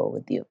vulnerable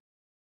with you.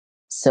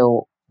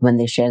 So when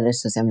they share their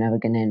stories, I'm never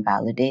going to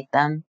invalidate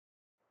them,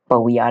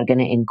 but we are going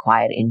to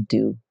inquire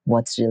into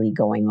what's really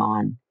going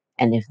on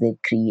and if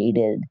they've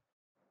created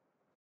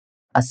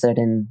a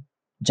certain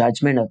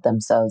judgment of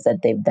themselves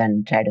that they've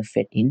then tried to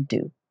fit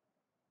into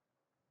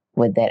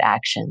with their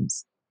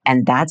actions.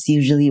 And that's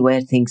usually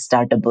where things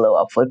start to blow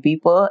up for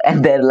people.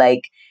 And they're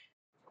like,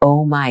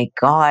 oh my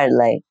God,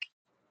 like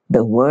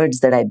the words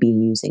that I've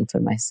been using for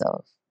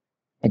myself.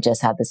 I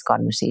just had this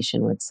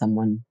conversation with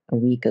someone a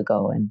week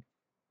ago and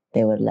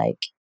they were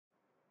like,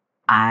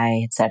 I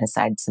had set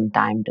aside some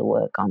time to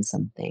work on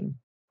something.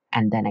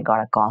 And then I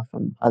got a call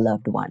from a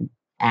loved one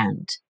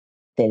and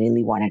they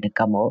really wanted to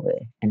come over.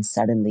 And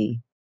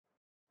suddenly,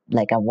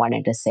 like I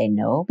wanted to say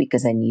no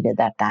because I needed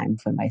that time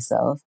for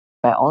myself.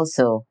 But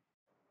also,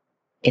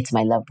 it's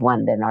my loved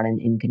one. They're not an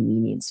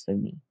inconvenience for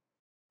me.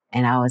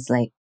 And I was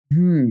like,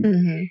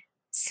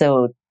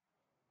 So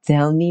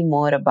tell me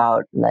more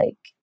about like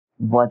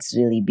what's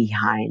really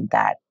behind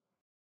that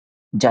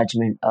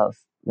judgment of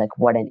like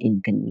what an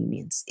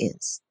inconvenience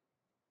is,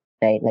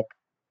 right? Like,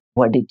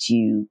 what did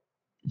you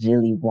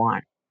really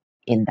want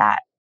in that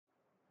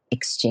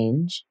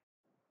exchange?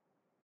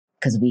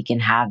 Because we can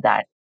have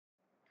that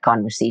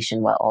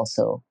conversation while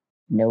also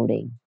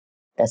noting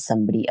that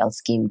somebody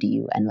else came to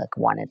you and like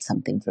wanted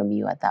something from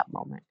you at that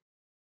moment.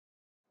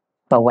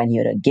 But when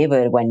you're a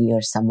giver, when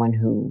you're someone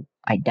who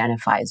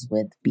identifies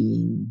with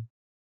being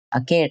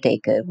a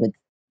caretaker, with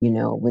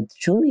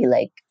truly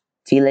like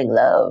feeling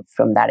love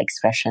from that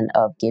expression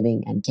of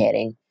giving and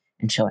caring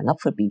and showing up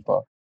for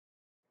people,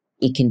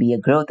 it can be a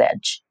growth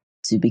edge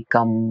to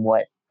become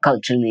what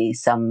culturally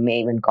some may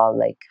even call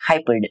like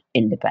hyper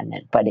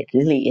independent, but it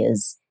really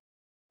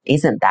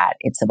isn't that.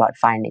 It's about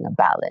finding a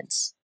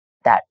balance.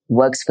 that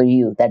works for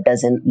you, that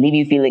doesn't leave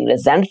you feeling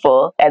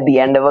resentful at the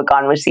end of a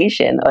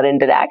conversation or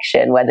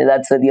interaction, whether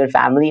that's with your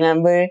family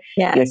member,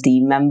 your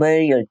team member,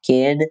 your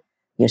kid,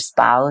 your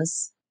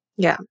spouse.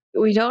 Yeah,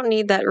 we don't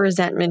need that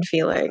resentment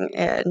feeling.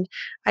 And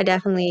I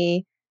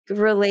definitely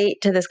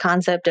relate to this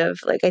concept of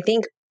like, I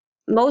think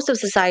most of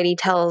society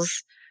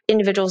tells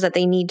individuals that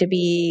they need to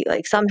be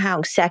like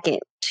somehow second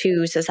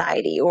to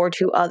society or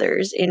to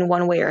others in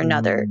one way or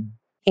another.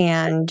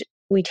 And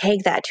we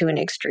take that to an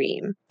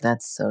extreme.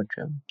 That's so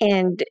true.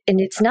 And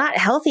it's not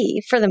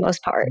healthy for the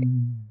most part,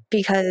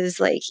 because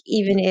like,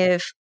 even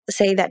if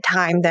say that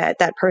time that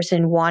that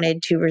person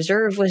wanted to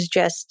reserve was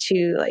just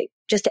to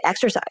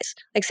exercise,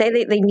 like say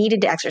they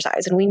needed to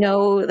exercise, and we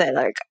know that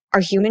like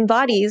our human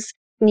bodies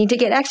need to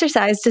get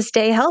exercise to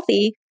stay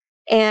healthy.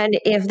 And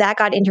if that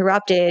got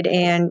interrupted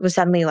and was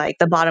suddenly like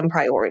the bottom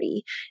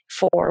priority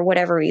for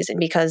whatever reason,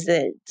 because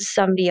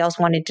somebody else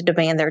wanted to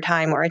demand their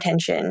time or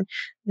attention,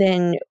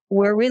 then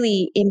we're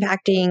really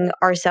impacting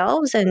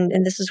ourselves. And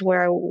this is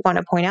where I want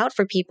to point out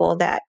for people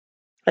that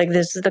like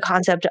this is the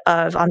concept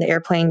of on the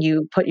airplane,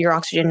 you put your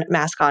oxygen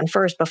mask on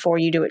first before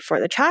you do it for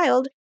the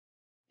child.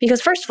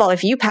 Because first of all,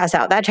 if you pass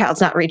out, that child's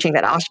not reaching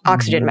that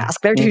oxygen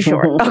mask. They're too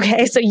short.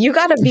 Okay. So you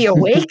got to be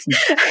awake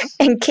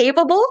and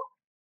capable,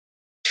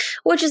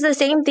 which is the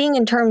same thing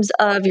in terms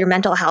of your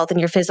mental health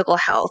and your physical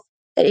health.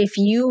 That if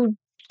you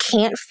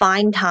can't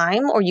find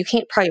time or you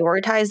can't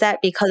prioritize that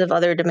because of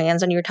other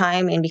demands on your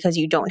time and because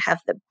you don't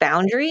have the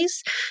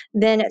boundaries,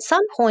 then at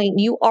some point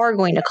you are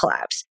going to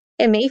collapse.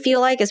 It may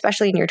feel like,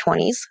 especially in your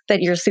 20s,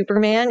 that you're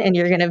Superman and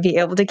you're going to be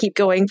able to keep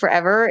going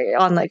forever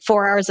on like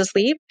 4 hours of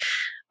sleep.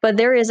 But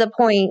there is a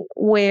point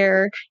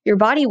where your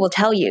body will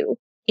tell you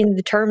in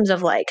the terms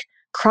of like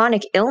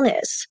chronic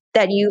illness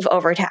that you've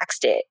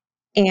overtaxed it.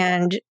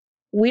 And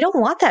we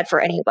don't want that for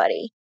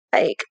anybody.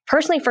 Like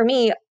personally for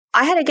me,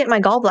 I had to get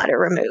my gallbladder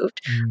removed,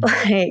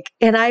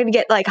 and I'd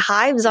get like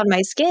hives on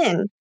my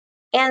skin.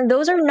 And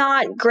those are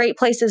not great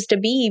places to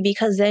be,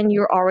 because then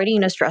you're already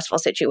in a stressful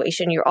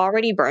situation. You're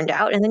already burned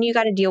out, and then you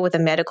got to deal with a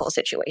medical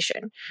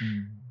situation.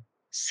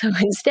 So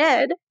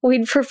instead,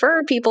 we'd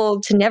prefer people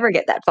to never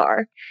get that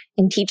far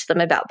and teach them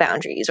about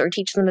boundaries, or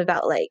teach them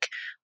about like,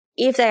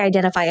 if they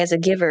identify as a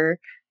giver,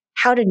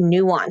 how to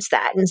nuance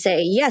that and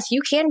say, yes,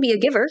 you can be a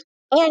giver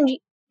and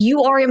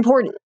you are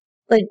important.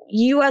 Like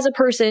you as a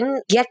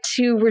person get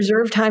to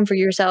reserve time for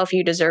yourself.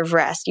 You deserve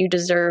rest. You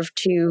deserve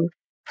to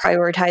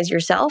prioritize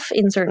yourself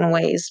in certain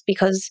ways,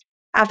 because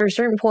after a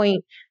certain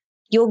point,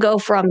 you'll go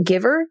from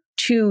giver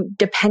to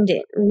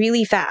dependent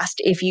really fast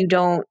if you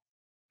don't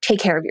take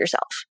care of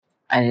yourself.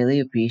 I really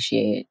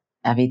appreciate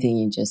everything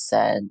you just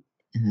said,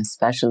 and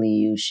especially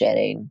you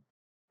sharing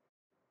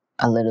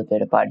a little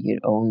bit about your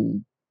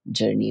own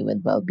journey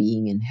with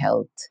well-being and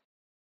health.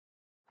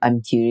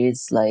 I'm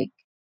curious, like,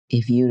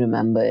 if you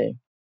remember,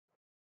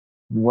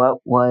 what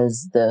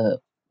was the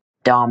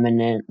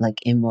dominant, like,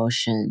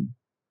 emotion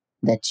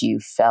that you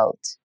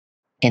felt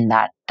in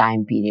that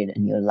time period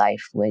in your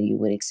life where you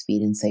were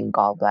experiencing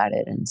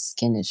gallbladder and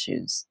skin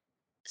issues?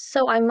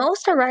 So I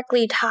most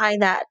directly tie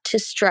that to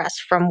stress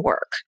from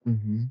work.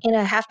 And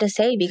I have to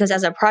say, because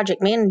as a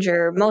project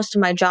manager, most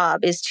of my job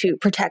is to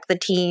protect the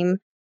team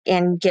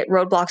and get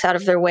roadblocks out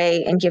of their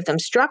way and give them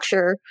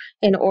structure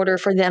in order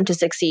for them to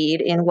succeed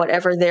in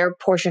whatever their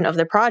portion of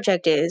the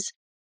project is.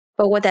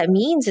 But what that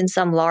means in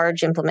some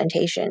large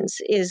implementations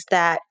is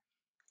that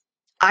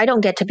I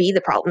don't get to be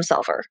the problem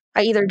solver.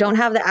 I either don't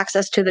have the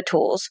access to the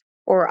tools,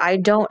 or I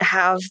don't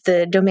have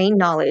the domain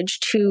knowledge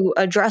to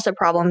address a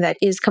problem that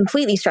is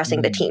completely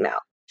stressing the team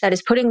out, that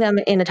is putting them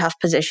in a tough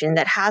position,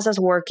 that has us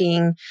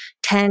working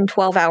 10,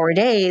 12-hour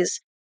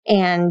days.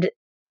 And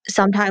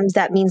sometimes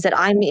that means that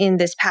I'm in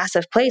this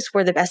passive place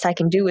where the best I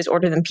can do is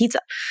order them pizza.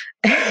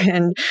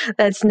 And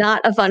that's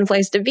not a fun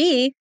place to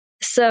be.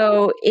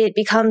 So it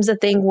becomes a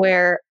thing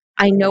where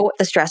I know what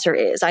the stressor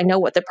is. I know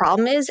what the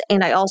problem is.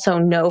 And I also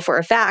know for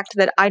a fact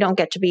that I don't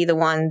get to be the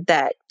one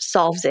that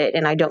solves it.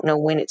 And I don't know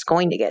when it's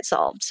going to get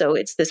solved. So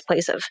it's this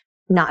place of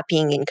not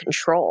being in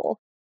control.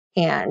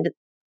 And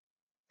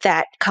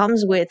that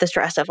comes with the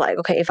stress of like,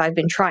 okay, if I've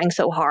been trying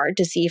so hard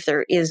to see if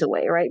there is a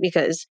way, right?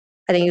 Because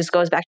I think this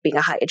goes back to being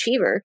a high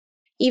achiever.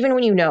 Even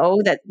when you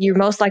know that you're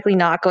most likely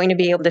not going to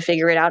be able to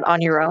figure it out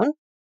on your own,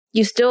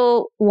 you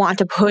still want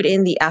to put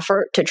in the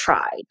effort to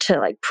try to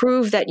like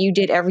prove that you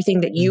did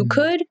everything that you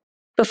could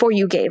before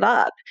you gave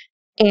up.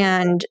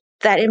 And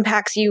that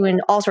impacts you in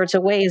all sorts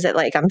of ways, that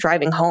like I'm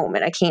driving home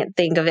and I can't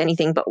think of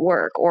anything but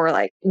work. Or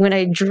like when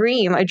I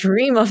dream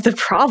of the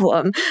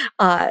problem.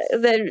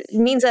 That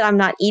means that I'm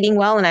not eating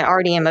well, and I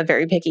already am a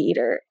very picky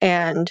eater.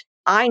 And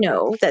I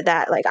know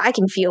that like I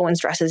can feel when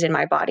stress is in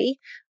my body.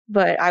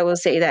 But I will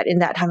say that in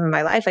that time of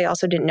my life, I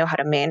also didn't know how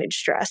to manage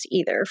stress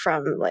either,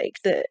 from like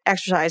the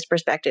exercise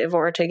perspective,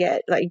 or to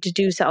get like to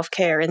do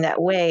self-care in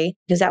that way,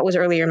 because that was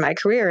earlier in my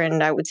career.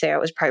 And I would say I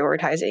was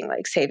prioritizing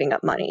like saving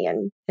up money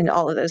and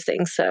all of those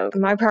things. So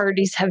my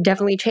priorities have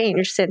definitely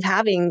changed since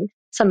having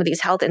some of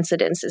these health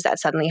incidents is that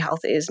suddenly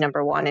health is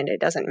number one and it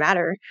doesn't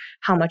matter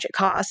how much it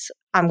costs.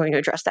 I'm going to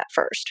address that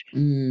first.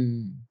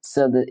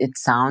 So it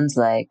sounds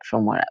like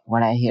from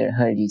what I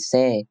heard you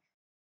say,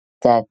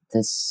 that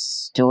the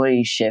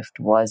story shift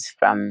was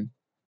from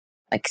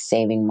like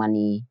saving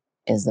money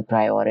is the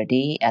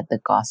priority at the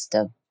cost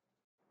of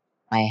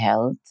my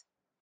health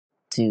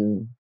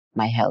to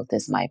my health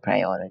is my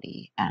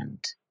priority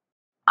and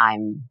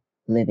I'm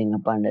living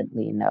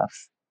abundantly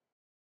enough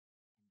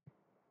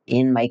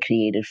in my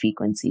creative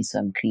frequency. So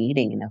I'm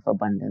creating enough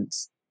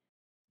abundance,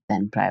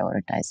 then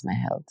prioritize my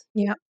health.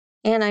 Yeah.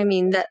 And I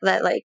mean that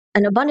like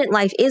an abundant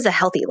life is a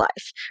healthy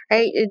life,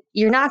 right?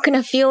 You're not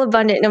going to feel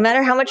abundant no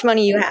matter how much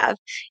money you have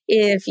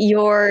if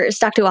you're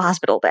stuck to a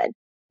hospital bed.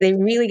 They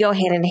really go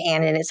hand in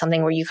hand, and it's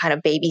something where you kind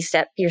of baby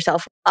step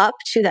yourself up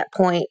to that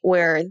point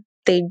where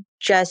they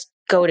just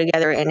go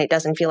together and it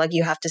doesn't feel like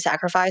you have to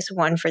sacrifice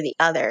one for the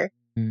other.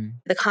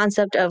 The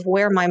concept of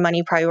where my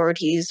money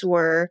priorities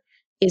were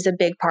is a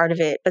big part of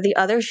it. But the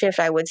other shift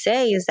I would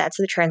say is that's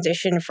the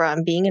transition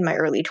from being in my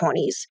early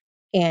 20s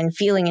and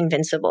feeling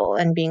invincible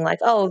and being like,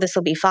 oh, this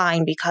will be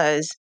fine,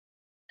 because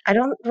I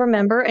don't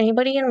remember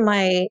anybody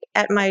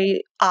at my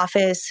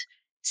office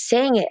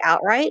saying it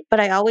outright, but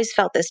I always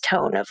felt this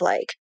tone of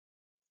like,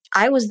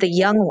 I was the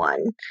young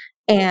one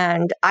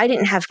and I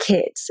didn't have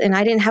kids and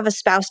I didn't have a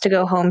spouse to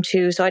go home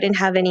to. So I didn't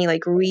have any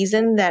like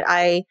reason that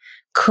I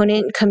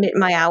couldn't commit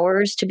my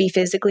hours to be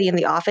physically in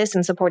the office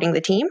and supporting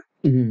the team.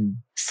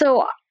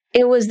 So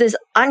it was this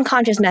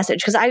unconscious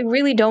message, because I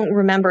really don't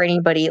remember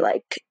anybody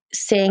like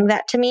saying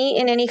that to me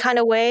in any kind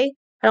of way.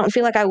 I don't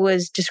feel like I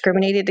was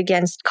discriminated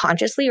against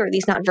consciously, or at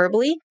least not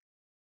verbally.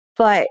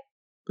 But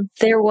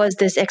there was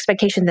this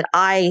expectation that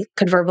I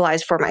could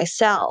verbalize for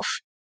myself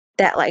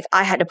that like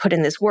I had to put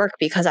in this work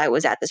because I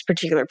was at this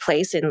particular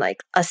place in like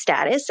a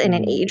status and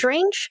an age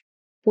range,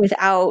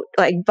 without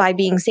like by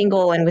being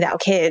single and without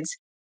kids,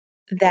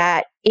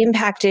 that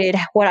impacted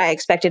what I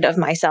expected of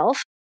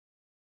myself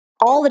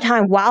all the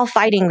time while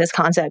fighting this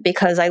concept,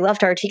 because I love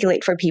to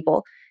articulate for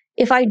people.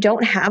 If I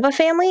don't have a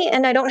family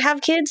and I don't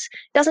have kids,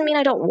 doesn't mean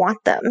I don't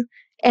want them.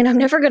 And I'm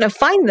never going to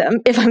find them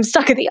if I'm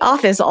stuck at the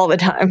office all the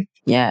time.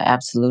 Yeah,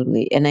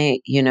 absolutely. And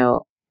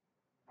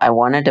I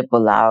wanted to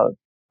pull out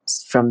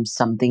from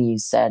something you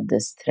said,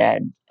 this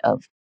thread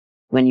of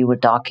when you were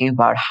talking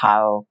about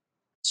how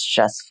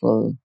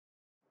stressful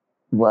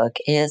work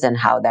is and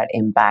how that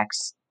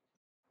impacts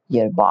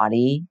your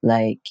body.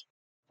 Like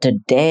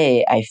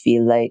today, I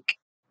feel like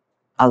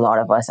a lot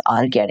of us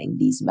are getting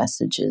these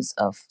messages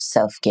of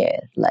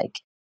self-care,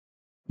 like,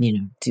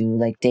 to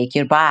like take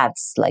your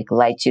baths, like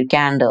light your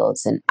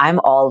candles. And I'm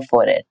all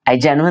for it. I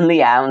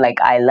genuinely am.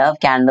 Like, I love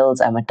candles.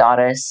 I'm a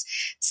Taurus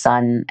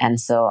sun. And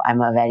so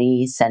I'm a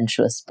very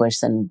sensuous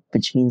person,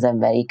 which means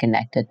I'm very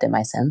connected to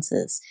my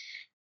senses.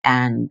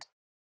 And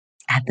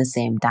at the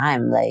same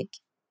time, like,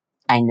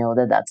 I know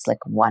that that's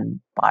like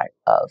one part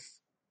of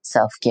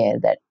self-care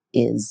that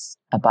is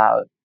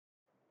about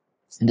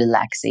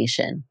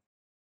relaxation.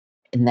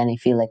 And then I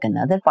feel like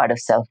another part of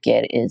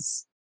self-care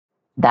is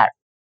that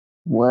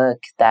work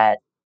that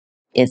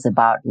is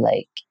about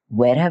like,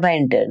 where have I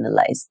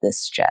internalized this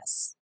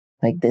stress?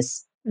 Like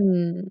this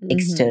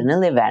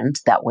external event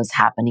that was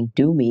happening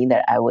to me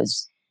that I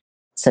was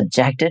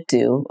subjected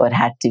to or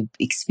had to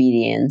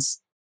experience.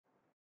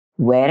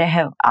 Where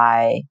have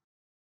I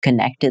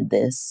connected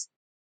this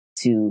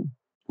to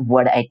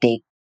what I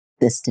take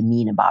this to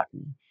mean about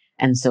me?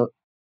 And so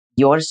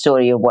your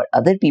story of what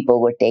other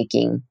people were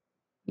taking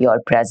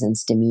your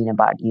presence to mean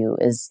about you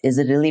is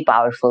a really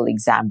powerful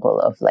example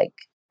of like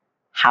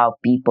how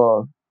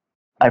people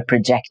are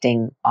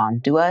projecting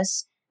onto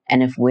us.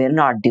 And if we're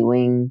not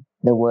doing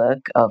the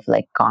work of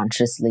like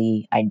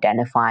consciously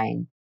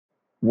identifying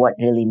what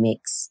really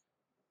makes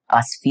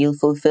us feel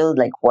fulfilled,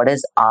 like what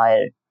is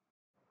our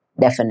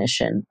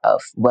definition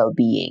of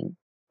well-being?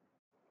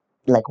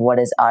 Like what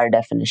is our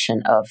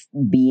definition of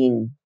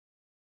being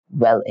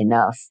well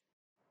enough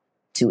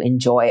to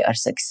enjoy our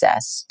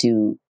success,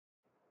 to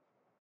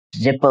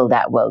ripple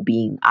that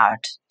well-being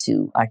out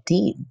to our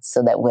team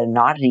so that we're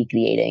not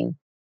recreating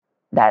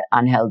that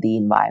unhealthy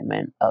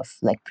environment of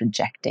like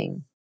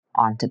projecting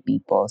onto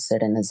people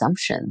certain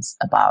assumptions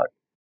about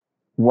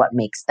what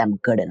makes them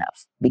good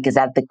enough. Because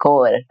at the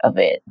core of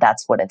it,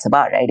 that's what it's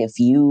about, right? If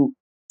you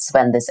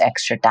spend this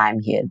extra time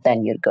here,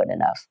 then you're good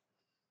enough.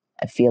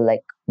 I feel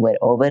like we're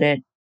over it.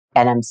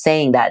 And I'm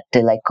saying that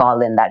to like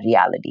call in that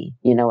reality.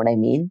 You know what I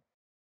mean?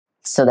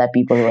 So that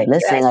people who are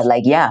listening are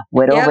like, yeah,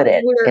 we're over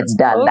it. It's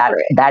done.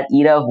 That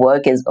era of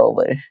work is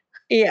over.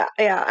 Yeah.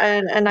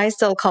 And I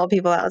still call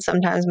people out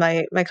sometimes.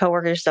 My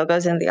coworker still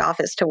goes into the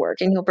office to work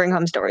and he'll bring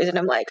home stories and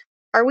I'm like,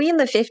 are we in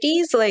the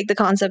 50s? Like the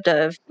concept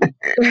of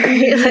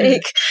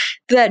like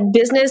that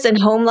business and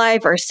home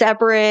life are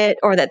separate,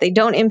 or that they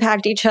don't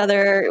impact each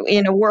other,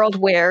 in a world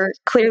where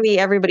clearly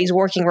everybody's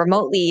working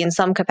remotely in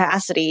some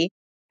capacity.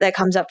 That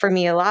comes up for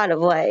me a lot, of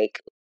like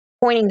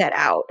pointing that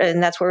out.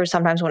 And that's where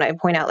sometimes when I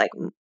point out like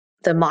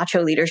the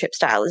macho leadership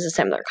style is a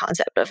similar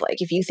concept of like,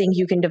 if you think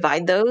you can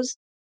divide those,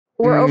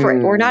 we're over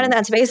it. We're not in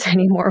that space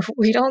anymore.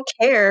 We don't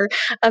care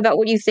about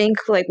what you think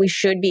like we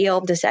should be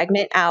able to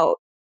segment out.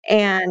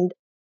 And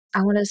I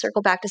want to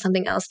circle back to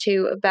something else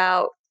too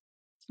about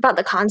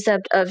the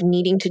concept of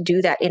needing to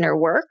do that inner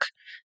work,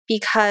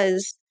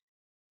 because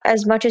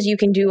as much as you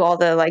can do all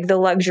the like the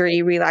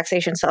luxury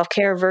relaxation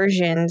self-care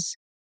versions,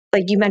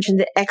 like you mentioned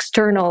the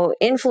external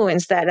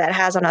influence that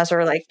has on us,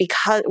 or like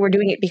because we're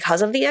doing it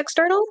because of the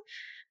external.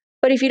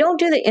 But if you don't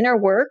do the inner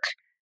work,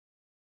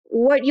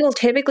 what you'll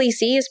typically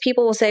see is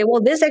people will say,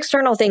 well, this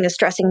external thing is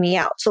stressing me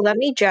out, so let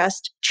me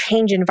just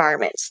change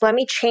environments, let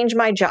me change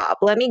my job,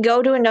 let me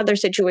go to another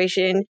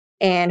situation,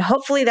 and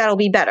hopefully that'll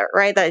be better,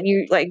 right? That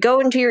you like go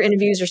into your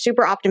interviews, you're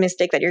super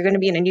optimistic that you're going to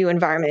be in a new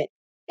environment.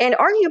 And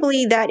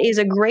arguably that is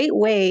a great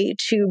way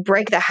to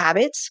break the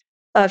habits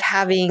of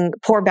having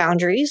poor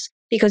boundaries,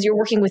 because you're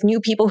working with new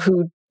people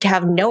who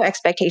have no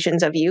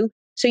expectations of you.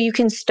 So you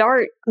can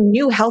start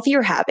new,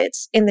 healthier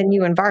habits in the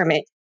new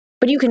environment.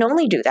 But you can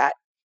only do that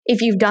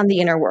if you've done the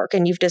inner work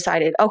and you've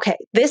decided, okay,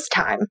 this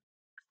time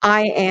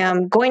I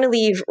am going to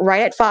leave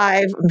right at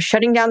 5. I'm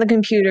shutting down the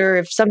computer.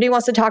 If somebody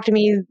wants to talk to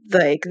me,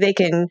 like they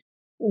can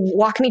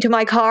walk me to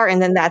my car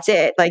and then that's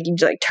it. Like you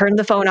like turn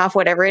the phone off,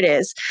 whatever it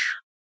is.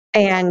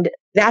 And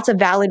that's a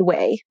valid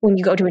way when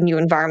you go to a new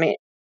environment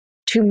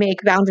to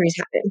make boundaries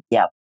happen.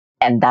 Yeah.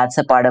 And that's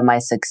a part of my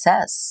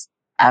success.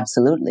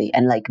 Absolutely.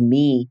 And like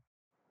me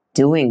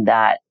doing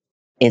that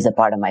is a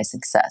part of my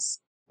success.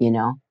 You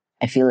know,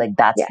 I feel like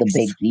that's the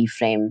big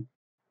reframe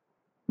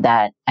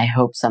that I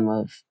hope some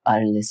of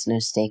our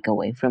listeners take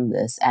away from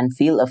this and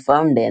feel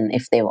affirmed in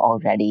if they've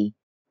already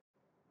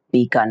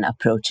begun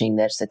approaching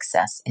their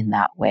success in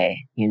that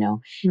way. You know,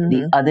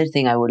 the other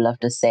thing I would love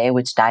to say,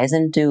 which ties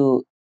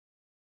into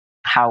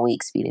how we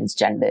experience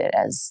gender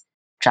as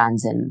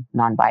trans and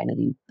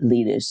non-binary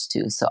leaders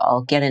too. So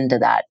I'll get into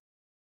that.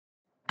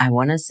 I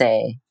want to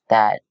say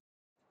that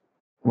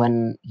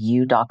when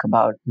you talk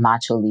about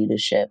macho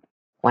leadership,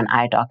 when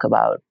I talk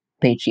about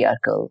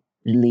patriarchal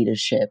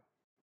leadership,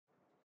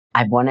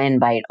 I want to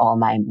invite all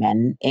my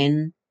men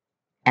in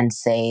and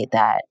say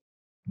that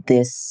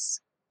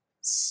this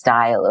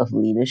style of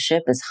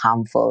leadership is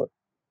harmful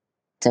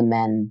to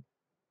men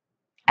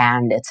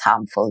and it's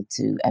harmful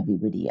to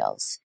everybody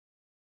else.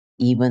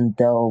 Even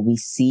though we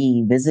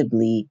see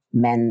visibly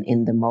men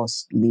in the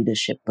most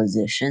leadership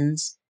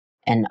positions,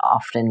 and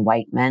often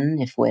white men,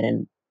 if we're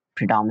in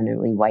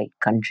predominantly white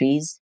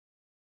countries,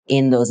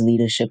 in those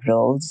leadership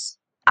roles,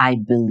 I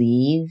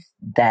believe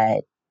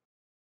that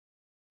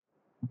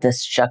the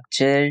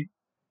structure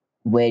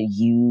where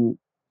you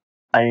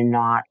are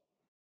not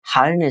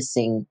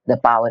harnessing the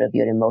power of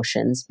your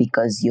emotions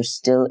because you're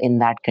still in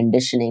that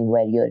conditioning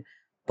where you're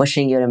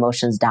pushing your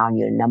emotions down,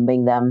 you're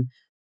numbing them,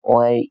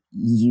 or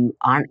you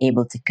aren't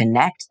able to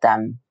connect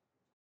them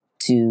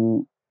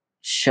to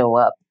show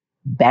up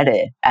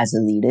better as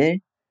a leader,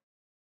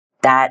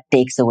 that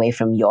takes away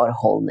from your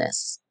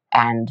wholeness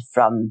and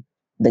from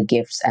the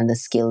gifts and the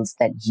skills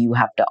that you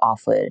have to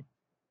offer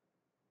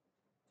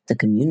the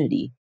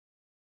community,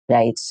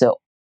 right? So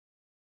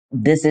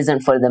this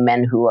isn't for the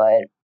men who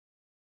are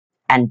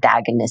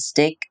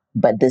antagonistic,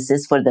 but this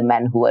is for the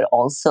men who are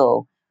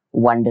also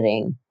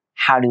wondering,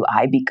 how do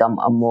I become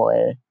a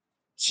more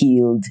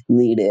healed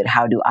leader?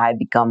 How do I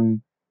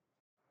become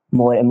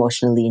more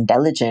emotionally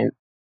intelligent?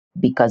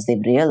 Because they've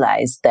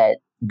realized that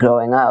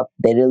growing up,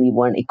 they really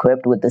weren't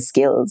equipped with the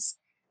skills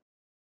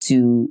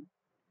to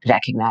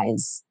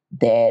recognize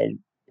their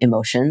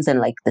emotions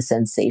and like the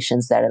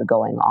sensations that are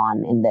going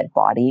on in their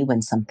body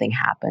when something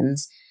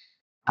happens,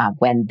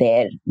 when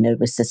their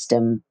nervous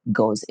system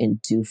goes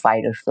into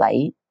fight or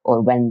flight,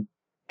 or when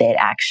their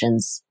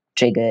actions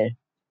trigger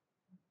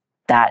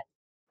that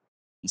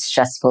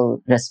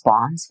stressful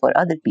response for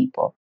other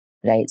people,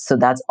 right? So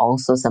that's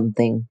also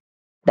something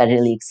that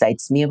really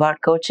excites me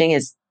about coaching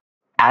is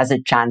as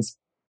a trans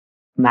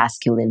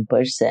masculine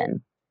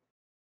person,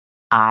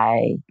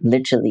 I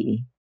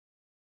literally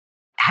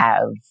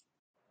have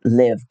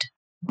lived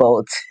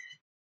both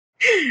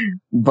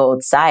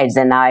both sides.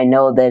 And now I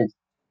know that,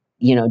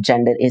 you know,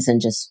 gender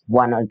isn't just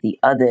one or the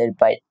other,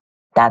 but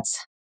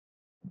that's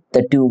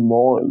the two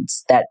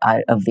molds that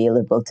are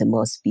available to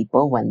most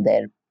people when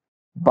they're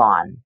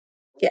born.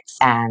 Yes.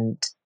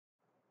 And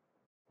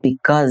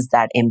because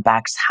that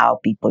impacts how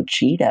people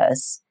treat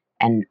us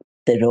and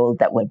the role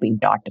that we're being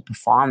taught to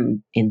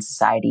perform in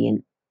society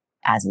and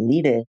as a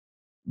leader,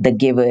 the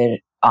giver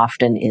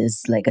often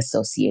is like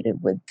associated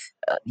with,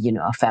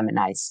 a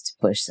feminized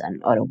person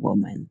or a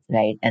woman,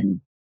 right?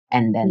 And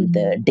then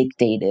the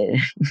dictator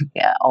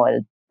or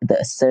the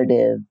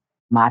assertive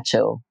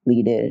macho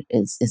leader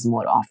is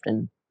more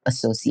often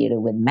associated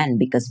with men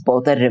because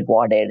both are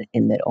rewarded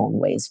in their own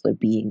ways for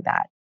being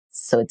that.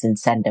 So it's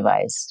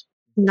incentivized.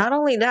 Not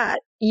only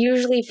that,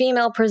 usually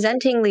female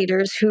presenting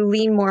leaders who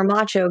lean more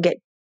macho get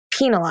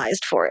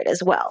penalized for it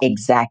as well.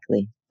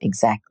 Exactly.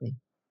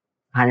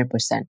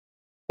 100%.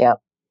 Yep.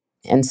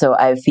 And so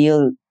I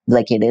feel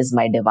like it is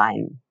my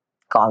divine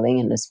calling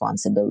and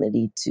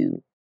responsibility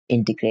to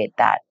integrate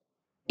that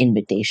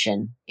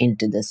invitation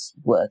into this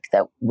work,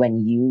 that when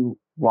you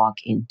walk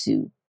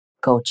into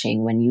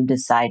coaching, when you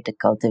decide to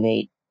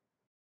cultivate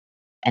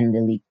and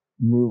really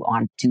move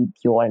on to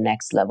your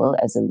next level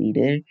as a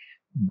leader,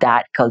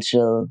 that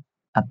cultural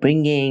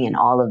upbringing and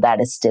all of that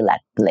is still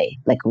at play.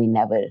 Like we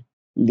never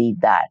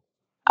leave that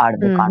out of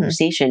the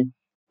conversation.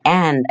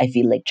 And I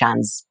feel like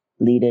trans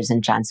leaders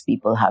and trans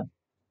people have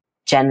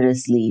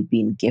generously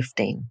been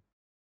gifting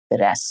the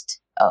rest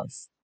of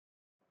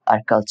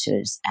our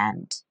cultures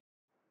and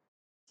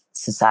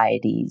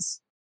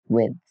societies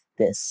with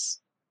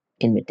this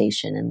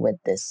invitation and with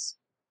this,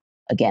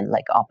 again,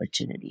 like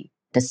opportunity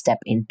to step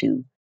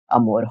into a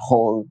more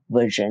whole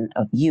version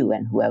of you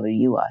and whoever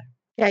you are.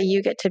 Yeah,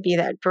 you get to be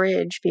that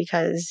bridge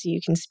because you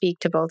can speak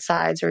to both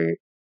sides, or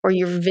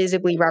you're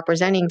visibly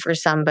representing for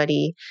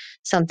somebody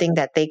something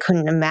that they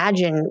couldn't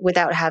imagine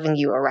without having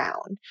you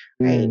around,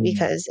 right?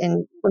 Because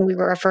and when we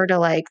refer to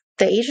like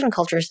the Asian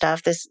culture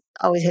stuff, this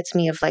always hits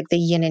me of like the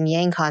yin and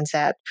yang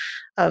concept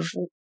of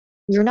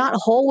you're not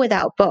whole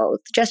without both.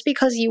 Just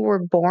because you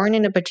were born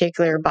in a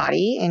particular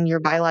body and your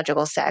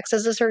biological sex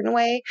is a certain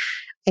way,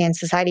 and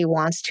society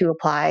wants to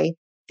apply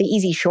the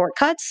easy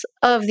shortcuts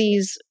of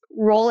these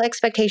role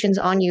expectations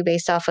on you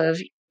based off of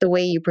the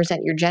way you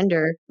present your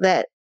gender,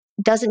 that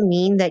doesn't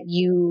mean that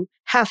you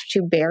have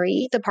to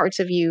bury the parts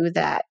of you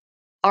that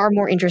are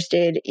more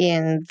interested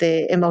in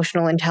the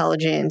emotional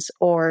intelligence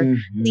or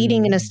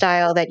leading in a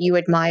style that you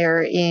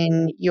admire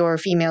in your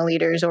female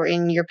leaders or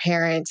in your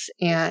parents.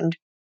 And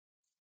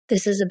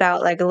this is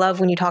about like love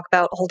when you talk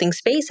about holding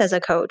space as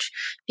a coach,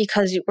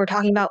 because we're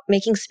talking about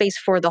making space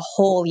for the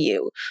whole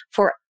you,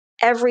 for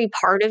every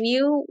part of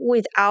you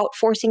without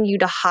forcing you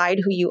to hide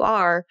who you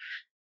are.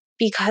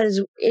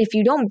 Because if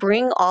you don't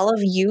bring all of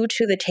you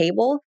to the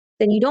table,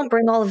 then you don't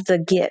bring all of the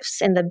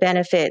gifts and the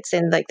benefits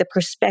and like the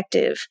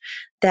perspective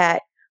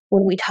that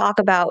when we talk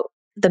about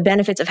the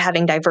benefits of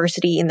having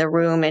diversity in the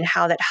room and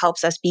how that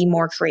helps us be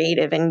more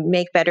creative and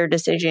make better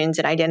decisions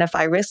and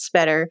identify risks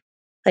better,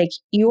 like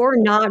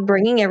you're not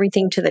bringing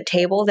everything to the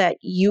table that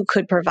you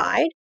could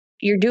provide.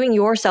 You're doing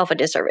yourself a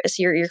disservice.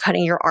 You're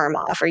cutting your arm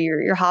off, or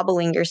you're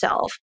hobbling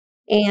yourself.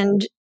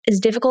 And as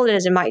difficult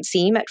as it might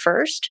seem at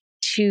first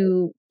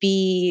to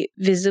be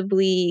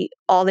visibly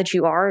all that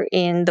you are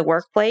in the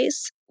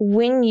workplace,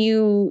 when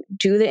you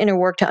do the inner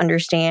work to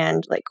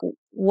understand like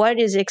what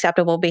is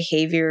acceptable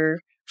behavior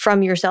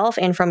from yourself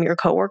and from your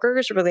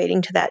coworkers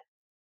relating to that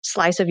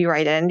slice of your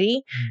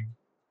identity,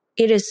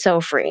 it is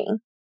so freeing.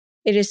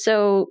 It is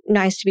so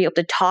nice to be able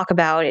to talk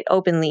about it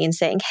openly and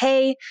saying,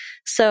 hey,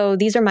 so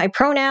these are my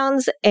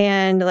pronouns.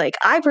 And like,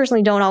 I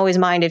personally don't always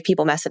mind if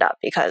people mess it up,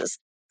 because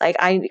like,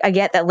 I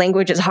get that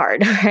language is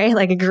hard, right?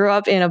 Like I grew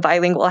up in a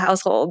bilingual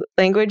household.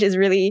 Language is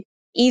really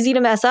easy to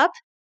mess up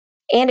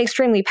and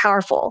extremely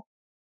powerful.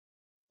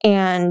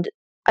 And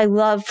I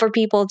love for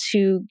people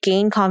to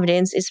gain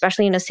confidence,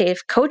 especially in a safe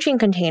coaching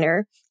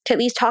container, to at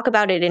least talk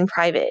about it in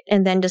private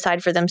and then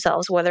decide for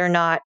themselves whether or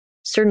not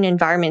certain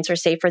environments are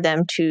safe for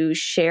them to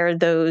share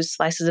those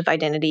slices of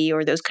identity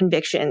or those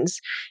convictions.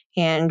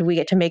 And we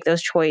get to make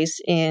those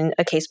choices in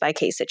a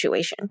case-by-case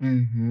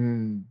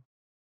situation.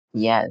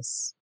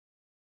 Yes.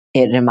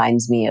 It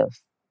reminds me of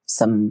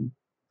some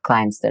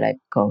clients that I've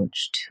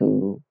coached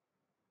who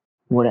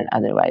wouldn't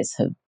otherwise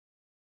have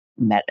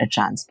met a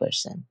trans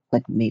person.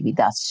 Like maybe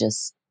that's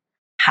just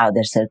how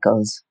their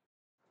circles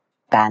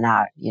pan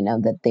out,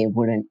 that they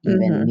wouldn't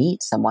even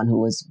meet someone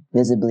who was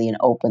visibly and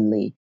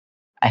openly,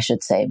 I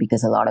should say,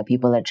 because a lot of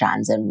people are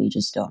trans and we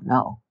just don't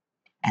know.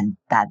 And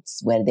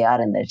that's where they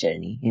are in their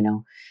journey,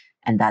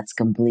 and that's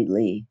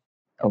completely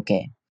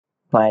okay.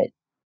 But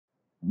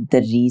the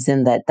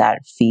reason that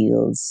that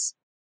feels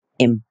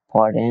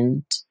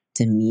important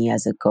to me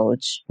as a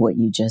coach, what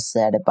you just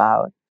said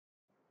about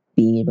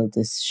being able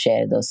to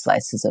share those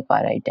slices of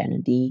our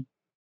identity,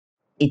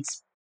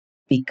 it's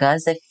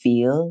because I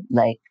feel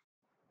like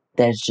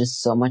there's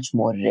just so much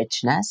more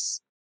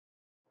richness,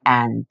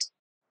 and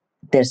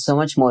there's so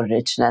much more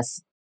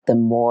richness the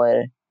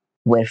more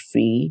we're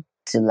free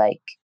to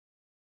like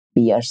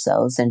be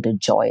ourselves and to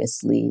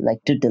joyously like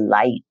to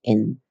delight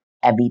in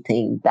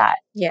everything that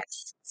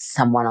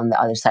someone on the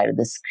other side of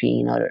the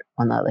screen or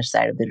on the other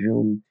side of the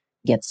room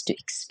gets to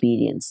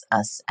experience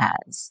us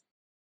as.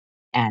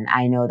 And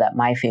I know that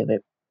my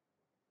favorite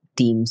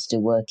teams to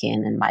work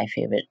in and my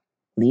favorite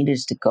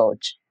leaders to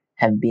coach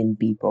have been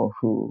people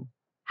who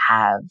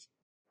have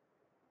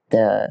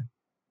the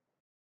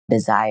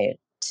desire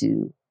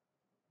to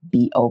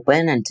be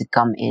open and to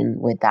come in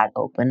with that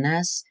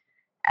openness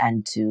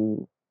and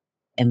to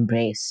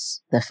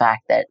embrace the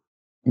fact that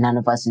none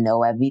of us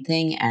know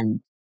everything.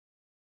 And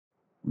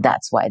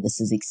that's why this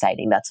is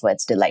exciting. That's why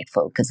it's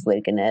delightful, because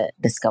we're going to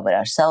discover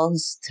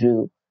ourselves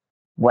through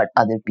what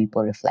other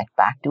people reflect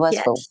back to us,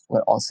 but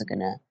we're also going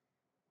to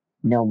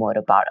know more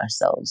about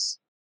ourselves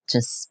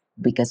just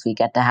because we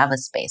get to have a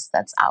space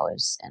that's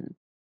ours. And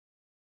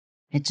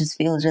it just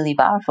feels really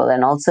powerful,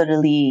 and also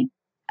really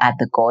at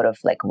the core of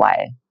like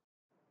why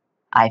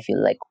I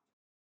feel like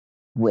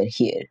we're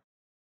here,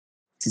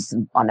 just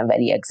on a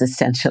very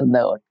existential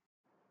note,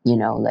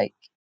 like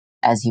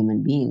as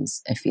human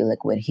beings, I feel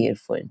like we're here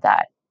for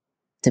that,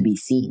 to be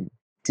seen,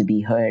 to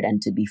be heard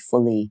and to be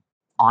fully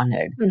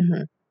honored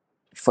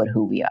for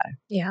who we are.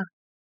 Yeah.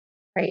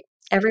 Right.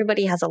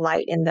 Everybody has a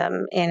light in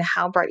them, and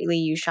how brightly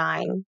you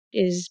shine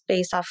is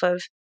based off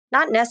of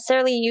not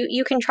necessarily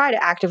you can try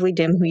to actively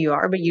dim who you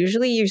are, but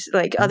usually you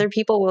like other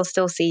people will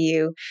still see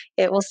you.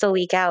 It will still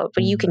leak out,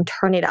 but you can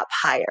turn it up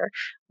higher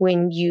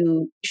when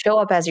you show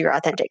up as your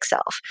authentic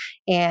self.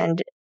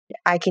 And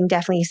I can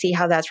definitely see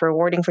how that's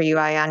rewarding for you,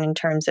 Ayan, in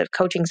terms of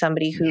coaching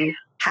somebody who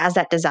has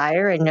that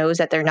desire and knows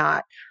that they're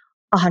not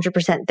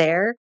 100%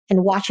 there,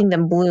 and watching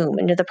them bloom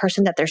into the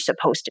person that they're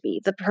supposed to be,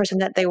 the person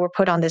that they were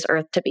put on this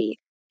earth to be.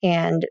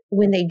 And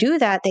when they do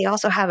that, they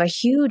also have a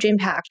huge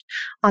impact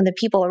on the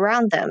people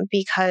around them,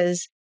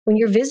 because when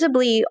you're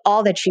visibly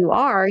all that you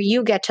are,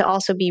 you get to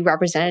also be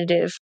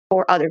representative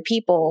for other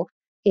people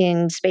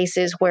in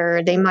spaces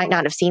where they might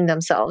not have seen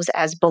themselves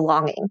as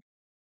belonging.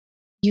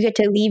 You get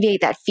to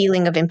alleviate that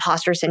feeling of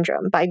imposter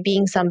syndrome by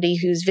being somebody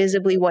who's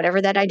visibly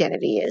whatever that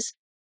identity is.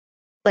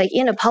 Like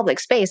in a public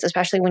space,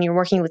 especially when you're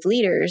working with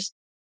leaders,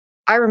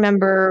 I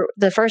remember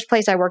the first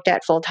place I worked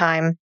at full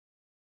time,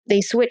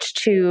 they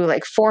switched to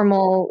like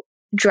formal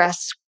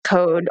dress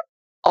code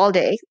all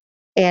day.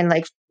 And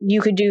like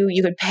you could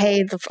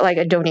pay like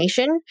a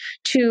donation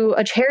to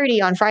a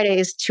charity on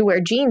Fridays to wear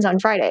jeans on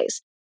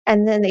Fridays.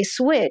 And then they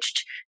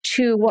switched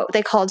to what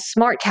they called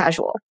smart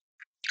casual,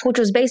 which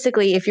was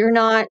basically if you're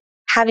not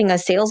having a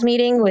sales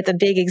meeting with a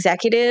big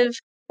executive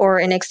or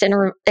an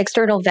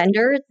external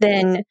vendor,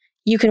 then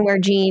you can wear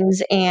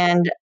jeans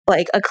and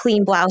like a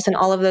clean blouse and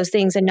all of those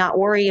things and not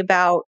worry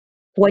about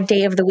what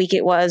day of the week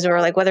it was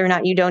or like whether or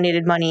not you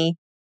donated money.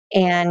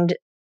 And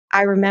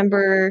I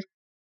remember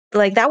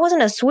like that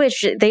wasn't a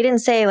switch. They didn't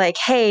say like,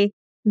 hey,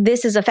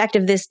 this is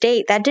effective this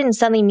date. That didn't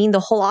suddenly mean the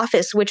whole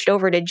office switched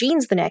over to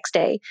jeans the next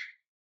day.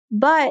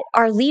 But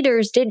our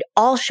leaders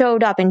all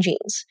showed up in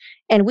jeans,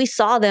 and we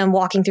saw them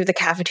walking through the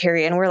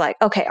cafeteria, and we're like,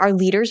 okay, our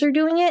leaders are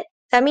doing it.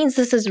 That means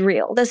this is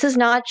real. This is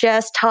not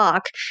just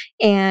talk.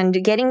 And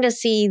getting to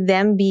see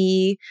them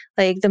be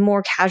like the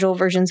more casual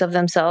versions of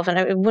themselves. And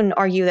I wouldn't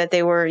argue that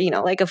they were,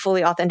 like a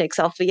fully authentic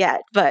self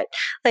yet, but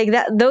like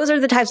that, those are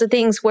the types of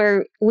things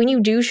where when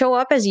you do show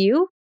up as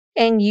you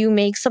and you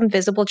make some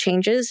visible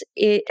changes,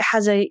 it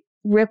has a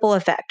ripple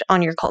effect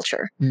on your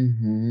culture.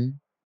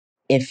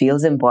 It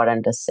feels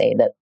important to say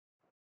that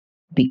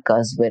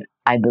because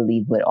I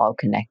believe we're all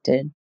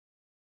connected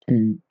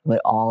and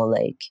we're all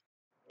like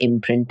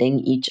imprinting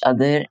each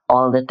other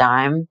all the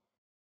time,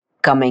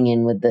 coming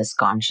in with this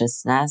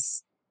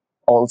consciousness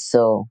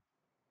also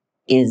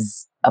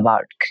is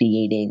about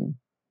creating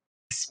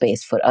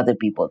space for other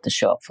people to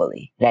show up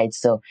fully, right?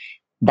 So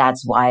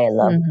that's why I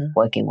love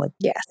working with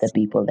the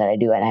people that I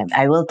do. And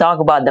I will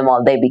talk about them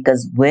all day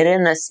because we're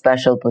in a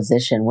special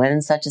position. We're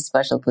in such a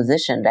special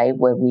position, right?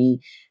 Where we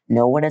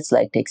know what it's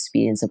like to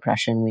experience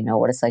oppression. We know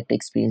what it's like to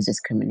experience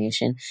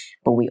discrimination,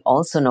 but we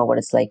also know what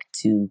it's like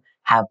to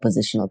have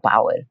positional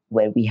power,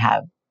 where we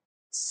have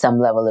some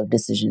level of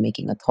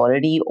decision-making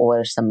authority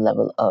or some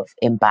level of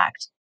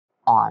impact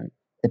on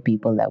the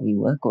people that we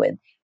work with.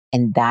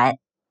 And that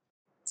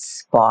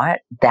spot,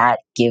 that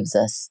gives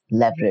us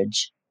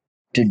leverage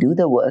to do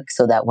the work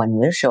so that when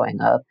we're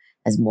showing up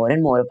as more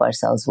and more of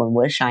ourselves, when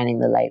we're shining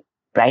the light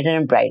brighter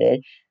and brighter,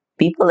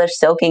 people are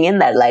soaking in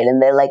that light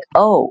and they're like,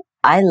 oh,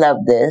 I love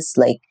this.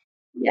 Like,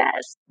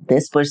 yes,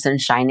 this person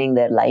shining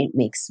their light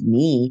makes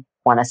me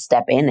want to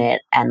step in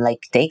it and like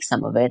take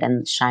some of it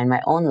and shine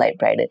my own light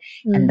brighter.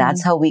 And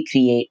that's how we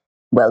create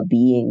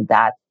well-being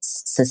that's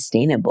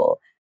sustainable,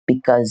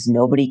 because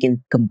nobody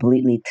can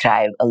completely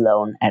thrive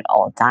alone at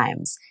all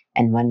times.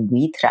 And when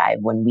we thrive,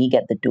 when we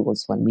get the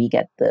tools, when we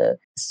get the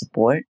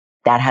support,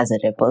 that has a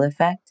ripple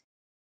effect.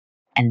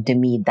 And to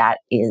me, that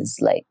is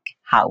like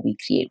how we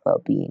create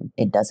well-being.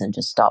 It doesn't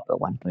just stop at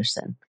one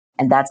person.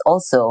 And that's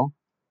also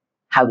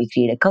how we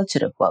create a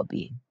culture of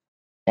well-being,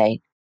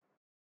 right?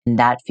 And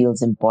that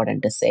feels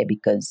important to say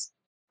because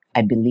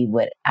I believe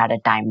we're at a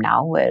time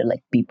now where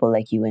like people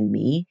like you and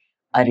me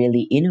are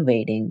really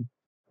innovating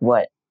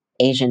what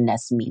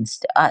Asianness means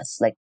to us,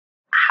 like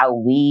how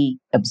we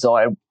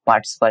absorb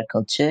parts of our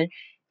culture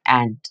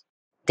and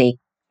take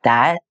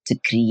that to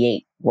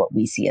create what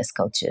we see as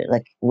culture.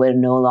 Like we're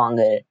no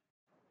longer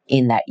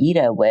in that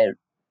era where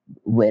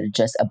we're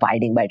just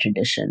abiding by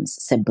traditions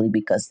simply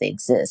because they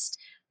exist.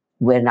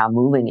 We're now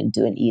moving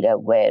into an era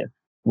where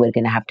we're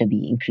going to have to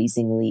be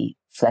increasingly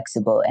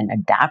flexible and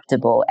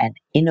adaptable and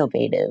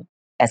innovative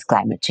as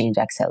climate change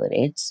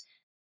accelerates.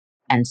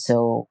 And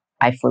so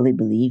I fully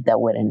believe that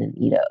we're in an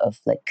era of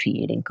like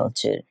creating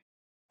culture.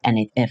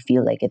 And I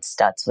feel like it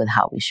starts with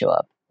how we show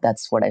up.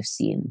 That's what I've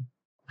seen.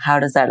 How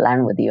does that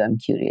land with you? I'm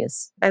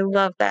curious. I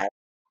love that.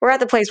 We're at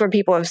the place where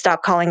people have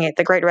stopped calling it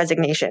the Great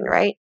Resignation,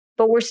 right?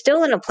 But we're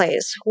still in a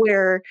place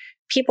where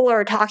people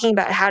are talking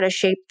about how to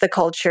shape the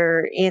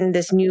culture in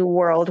this new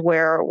world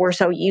where we're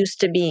so used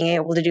to being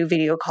able to do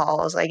video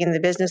calls. Like in the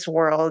business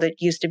world, it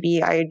used to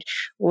be I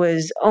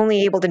was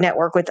only able to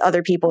network with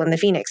other people in the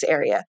Phoenix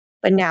area.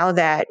 But now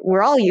that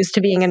we're all used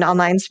to being in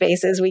online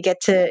spaces, we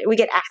get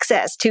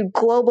access to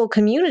global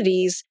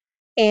communities,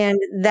 and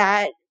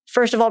that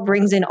first of all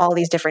brings in all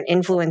these different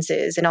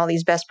influences and all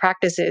these best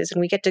practices.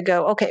 And we get to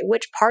go, okay,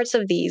 which parts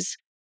of these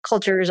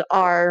cultures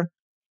are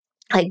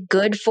like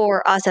good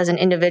for us as an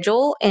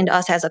individual and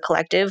us as a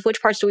collective?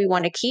 Which parts do we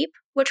want to keep?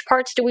 Which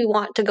parts do we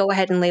want to go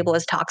ahead and label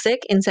as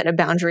toxic and set a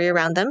boundary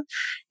around them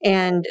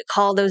and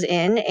call those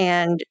in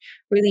and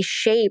really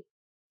shape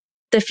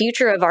the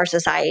future of our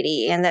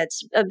society? And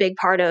that's a big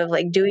part of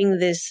like doing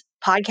this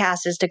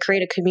podcast, is to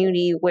create a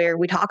community where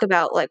we talk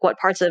about like what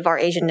parts of our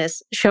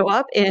Asianness show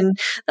up and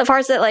the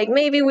parts that like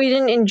maybe we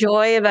didn't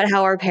enjoy about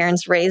how our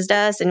parents raised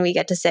us. And we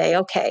get to say,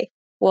 okay,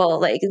 well,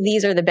 like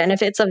these are the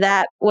benefits of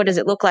that. What does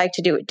it look like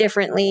to do it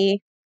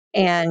differently?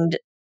 And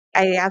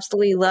I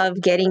absolutely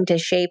love getting to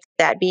shape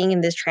that, being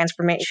in this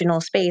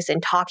transformational space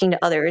and talking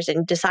to others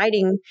and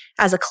deciding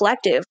as a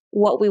collective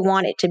what we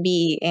want it to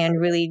be, and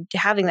really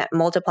having that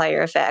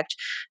multiplier effect,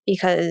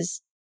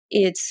 because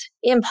it's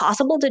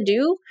impossible to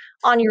do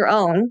on your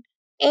own.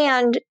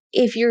 And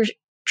if you're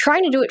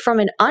trying to do it from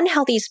an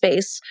unhealthy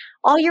space,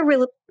 all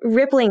you're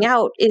rippling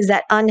out is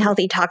that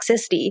unhealthy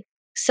toxicity.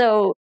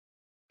 So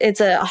it's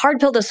a hard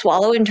pill to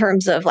swallow in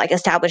terms of like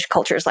established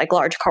cultures like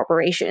large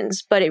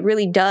corporations, but it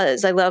really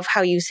does. I love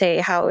how you say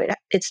how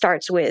it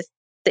starts with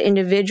the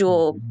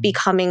individual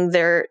becoming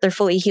their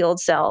fully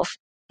healed self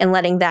and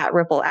letting that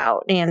ripple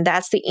out. And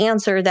that's the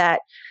answer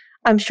that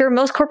I'm sure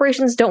most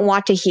corporations don't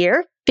want to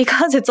hear,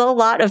 because it's a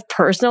lot of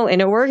personal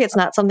inner work. It's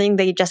not something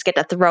they just get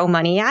to throw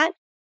money at,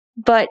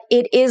 but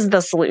it is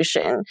the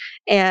solution.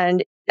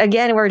 And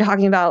again, we're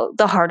talking about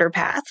the harder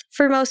path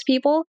for most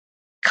people.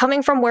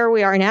 Coming from where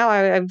we are now,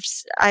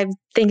 I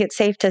think it's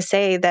safe to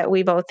say that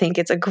we both think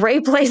it's a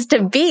great place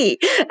to be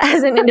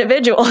as an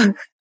individual.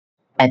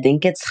 I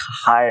think it's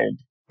hard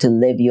to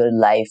live your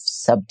life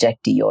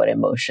subject to your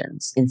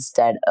emotions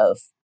instead of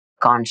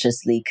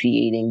consciously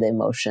creating the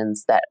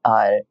emotions that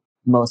are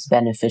most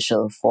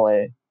beneficial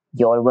for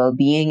your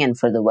well-being and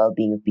for the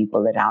well-being of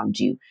people around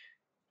you.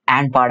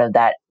 And part of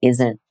that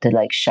isn't to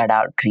like shut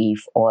out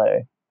grief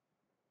or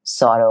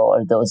sorrow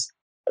or those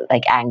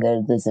like anger,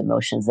 those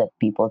emotions that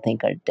people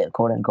think are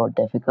quote unquote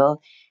difficult.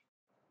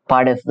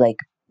 Part of like,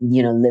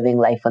 living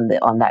life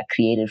on that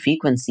creative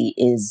frequency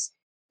is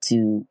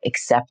to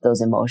accept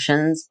those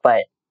emotions,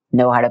 but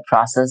know how to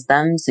process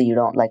them so you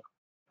don't like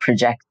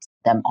project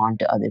them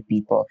onto other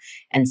people.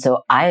 And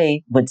so I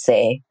would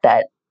say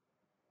that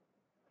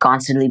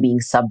constantly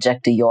being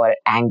subject to your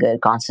anger,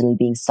 constantly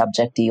being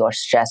subject to your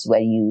stress,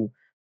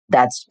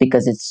 that's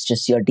because it's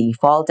just your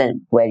default,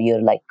 and where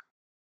you're like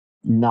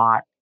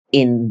not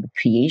in the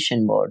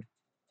creation mode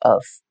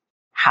of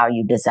how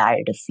you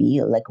desire to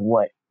feel, like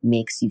what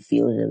makes you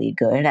feel really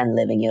good, and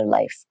living your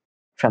life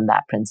from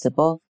that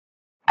principle.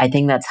 I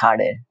think that's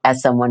harder as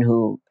someone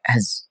who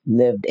has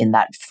lived in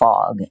that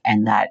fog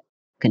and that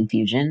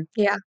confusion.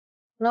 Yeah.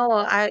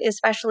 No,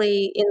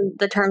 especially in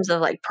the terms of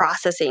like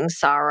processing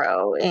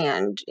sorrow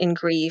and in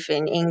grief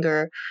and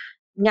anger.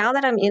 Now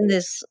that I'm in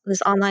this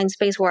online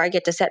space where I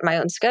get to set my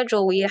own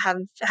schedule, we have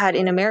had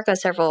in America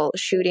several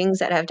shootings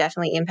that have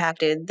definitely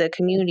impacted the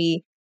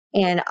community.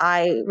 And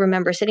I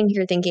remember sitting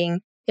here thinking,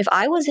 if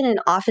I was in an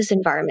office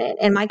environment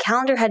and my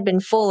calendar had been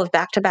full of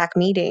back-to-back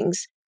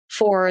meetings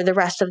for the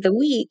rest of the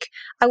week,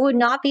 I would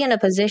not be in a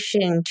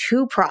position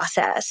to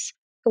process.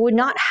 I would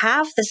not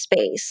have the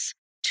space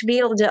to be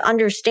able to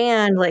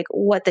understand like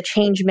what the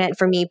change meant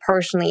for me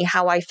personally,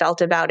 how I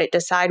felt about it,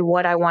 decide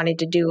what I wanted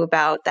to do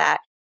about that.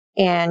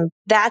 And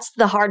that's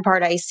the hard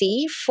part I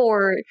see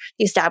for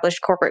the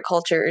established corporate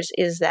cultures,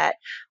 is that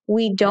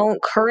we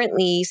don't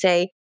currently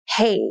say,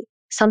 hey,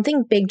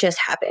 something big just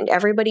happened.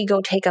 Everybody go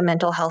take a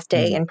mental health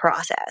day and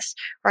process,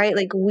 right?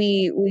 Like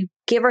we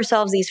give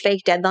ourselves these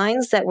fake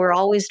deadlines that we're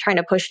always trying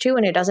to push to,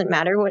 and it doesn't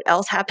matter what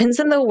else happens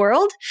in the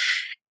world.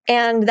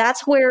 And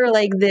that's where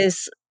like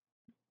this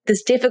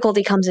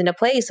difficulty comes into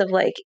place of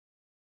like,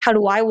 how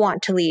do I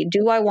want to lead?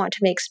 Do I want to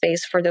make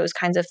space for those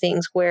kinds of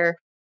things where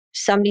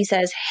somebody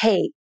says,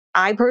 hey,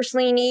 I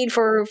personally need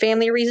for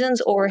family reasons,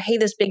 or hey,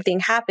 this big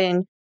thing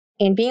happened,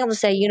 and being able to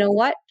say, you know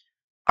what,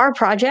 our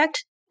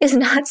project is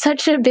not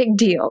such a big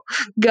deal.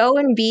 Go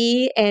and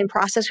be and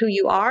process who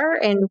you are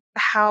and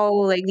how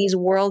like these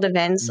world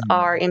events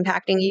are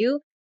impacting you.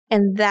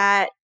 And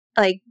that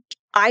like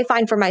I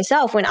find for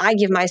myself, when I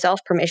give myself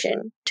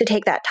permission to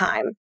take that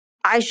time,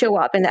 I show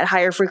up in that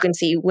higher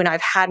frequency when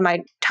I've had my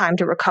time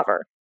to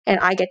recover. And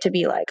I get to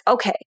be like,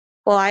 okay,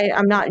 well,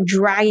 I'm not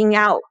dragging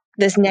out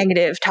this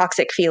negative,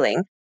 toxic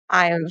feeling.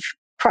 I've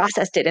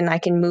processed it and I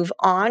can move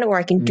on, or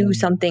I can do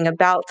something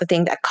about the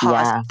thing that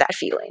caused that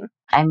feeling.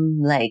 I'm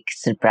like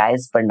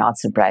surprised, but not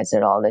surprised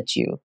at all that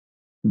you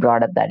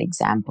brought up that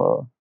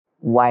example.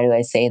 Why do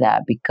I say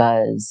that?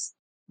 Because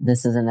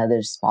this is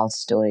another small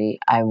story.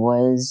 I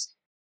was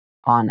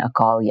on a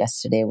call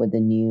yesterday with a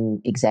new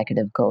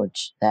executive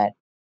coach that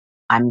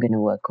I'm going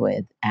to work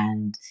with.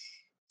 And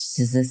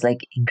she's this like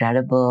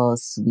incredible,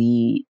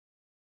 sweet,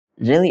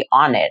 really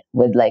on it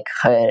with like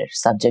her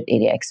subject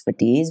area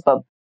expertise. But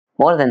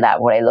more than that,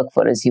 what I look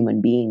for is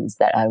human beings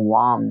that are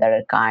warm, that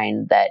are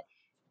kind, that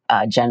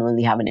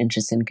genuinely have an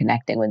interest in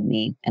connecting with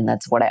me. And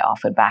that's what I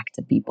offer back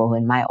to people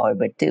in my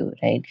orbit too,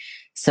 right?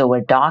 So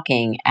we're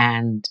talking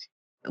and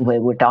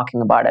we're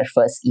talking about our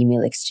first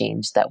email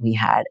exchange that we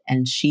had.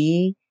 And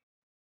she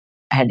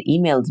had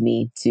emailed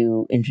me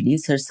to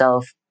introduce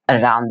herself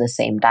around the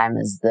same time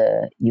as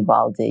the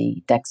Uvalde,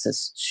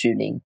 Texas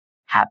shooting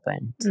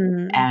happened.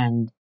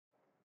 And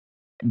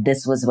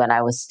this was when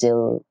I was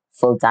still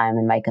full time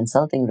in my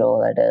consulting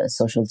role at a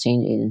social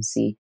change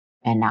agency.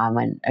 And now I'm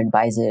an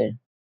advisor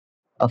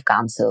of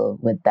counsel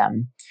with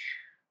them.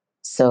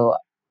 So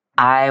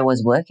I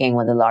was working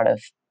with a lot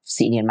of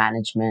senior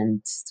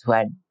management who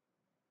had,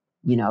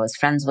 I was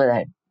friends with, I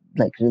had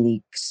like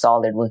really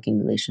solid working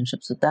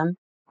relationships with them,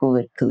 who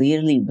were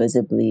clearly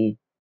visibly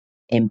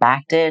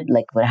impacted,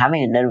 like were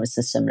having a nervous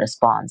system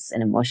response,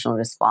 an emotional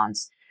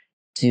response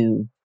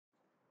to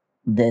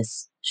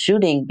this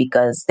shooting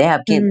because they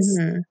have kids.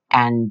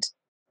 And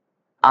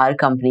our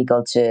company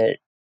culture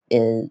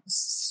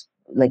is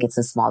like, it's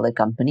a smaller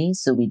company.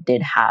 So we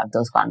did have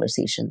those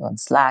conversations on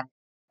Slack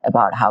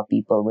about how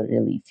people were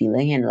really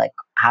feeling and like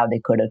how they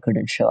could or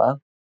couldn't show up.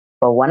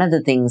 But one of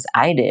the things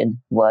I did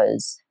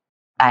was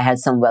I had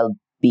some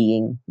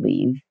well-being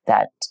leave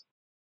that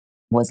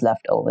was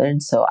left over.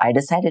 And so I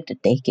decided to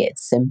take it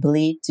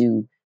simply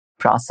to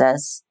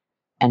process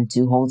and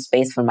to hold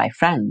space for my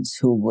friends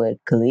who were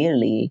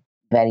clearly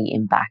very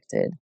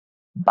impacted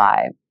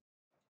by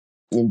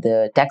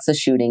the Texas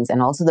shootings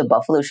and also the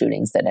Buffalo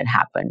shootings that had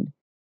happened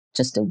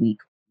just a week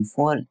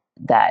before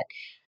that.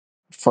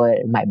 For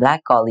my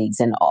Black colleagues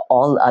and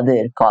all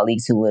other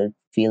colleagues who were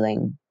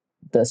feeling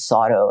the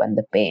sorrow and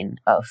the pain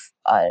of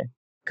our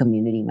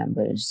community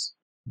members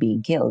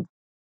being killed.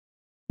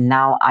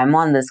 Now I'm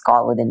on this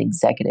call with an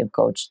executive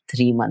coach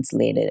 3 months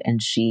later,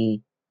 and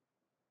she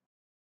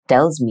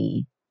tells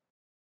me,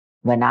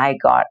 when I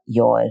got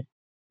your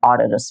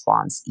auto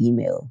response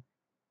email,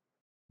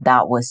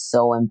 that was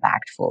so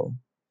impactful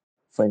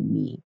for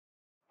me.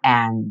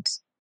 And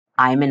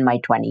I'm in my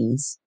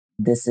 20s.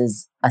 This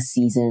is a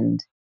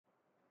seasoned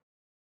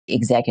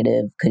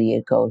executive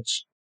career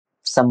coach,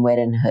 somewhere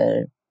in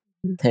her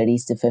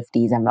 30s to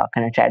 50s. I'm not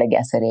going to try to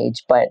guess her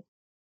age, but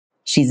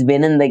she's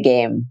been in the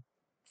game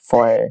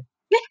for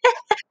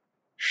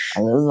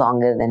a little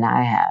longer than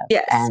I have.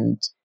 Yes.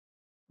 And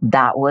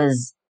that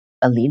was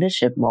a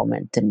leadership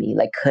moment to me,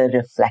 like her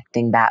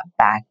reflecting that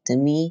back to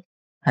me,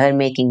 her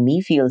making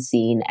me feel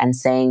seen and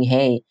saying,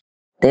 hey,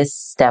 this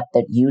step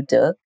that you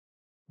took,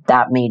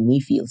 that made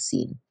me feel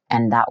seen.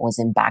 And that was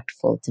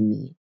impactful to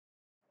me.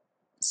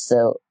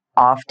 So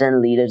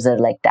often leaders are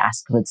like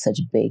tasked with such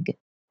big,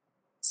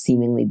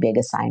 seemingly big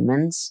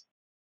assignments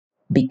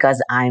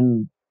because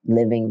I'm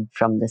living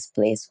from this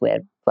place where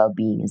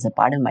well-being is a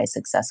part of my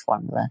success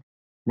formula.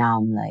 Now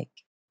I'm like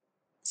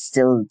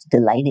still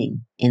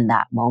delighting in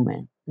that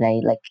moment,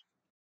 right? Like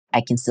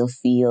I can still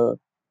feel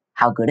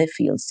how good it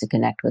feels to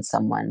connect with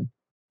someone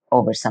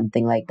over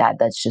something like that.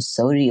 That's just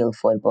so real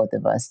for both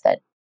of us, that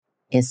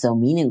is so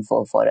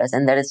meaningful for us,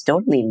 and that is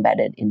totally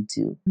embedded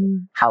into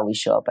how we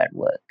show up at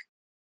work.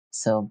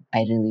 So I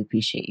really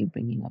appreciate you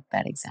bringing up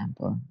that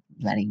example,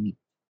 letting me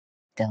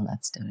tell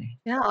that story.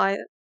 Yeah,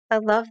 I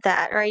love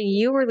that, right?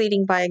 You were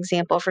leading by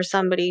example for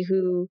somebody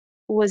who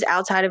was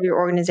outside of your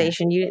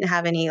organization. You didn't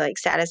have any like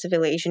status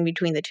affiliation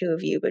between the two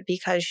of you, but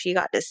because she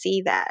got to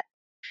see that,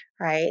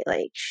 right?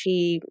 Like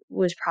she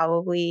was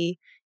probably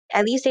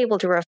at least able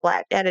to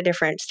reflect at a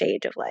different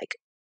stage of like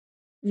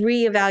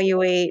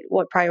reevaluate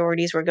what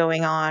priorities were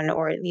going on,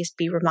 or at least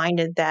be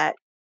reminded that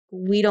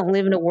we don't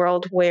live in a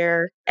world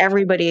where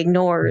everybody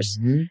ignores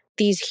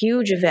these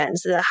huge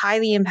events, the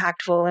highly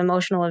impactful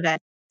emotional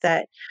events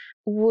that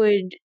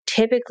would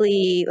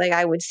typically, like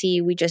I would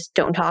see, we just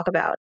don't talk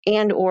about,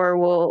 and or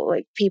will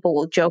like people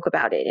will joke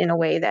about it in a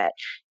way that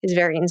is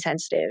very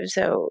insensitive.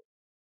 So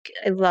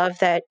I love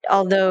that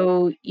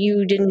although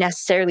you didn't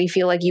necessarily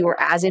feel like you were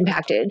as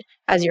impacted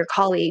as your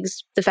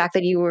colleagues, the fact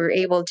that you were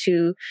able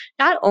to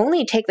not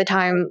only take the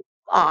time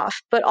off,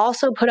 but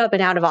also put up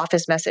an out of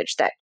office message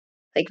that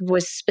like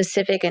was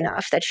specific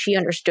enough that she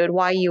understood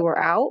why you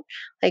were out.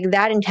 Like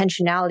that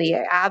intentionality,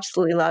 I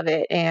absolutely love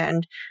it.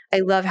 And I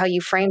love how you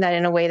frame that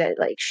in a way that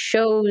like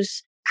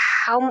shows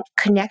how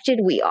connected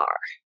we are.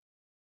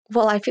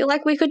 Well, I feel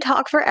like we could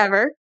talk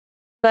forever,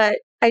 but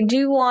I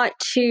do want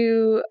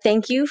to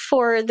thank you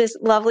for this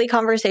lovely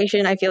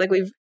conversation. I feel like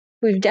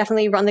we've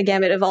definitely run the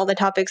gamut of all the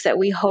topics that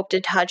we hope to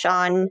touch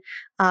on,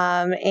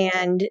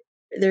 and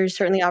there's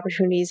certainly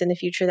opportunities in the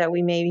future that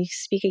we may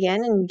speak again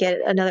and get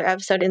another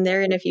episode in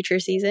there in a future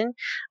season.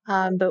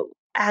 But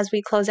as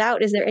we close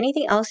out, is there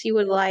anything else you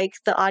would like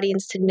the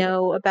audience to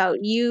know about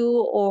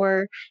you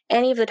or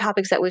any of the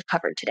topics that we've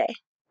covered today?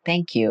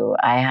 Thank you.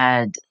 I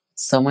had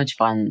so much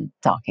fun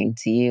talking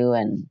to you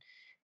and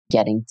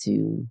getting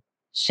to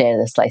share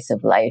the slice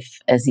of life,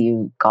 as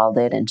you called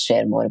it, and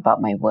share more about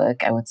my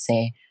work. I would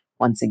say,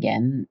 once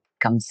again,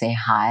 come say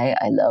hi.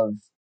 I love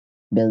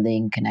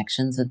building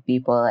connections with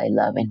people. I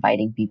love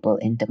inviting people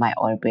into my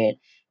orbit.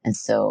 And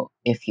so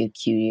if you're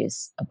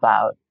curious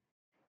about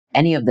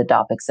any of the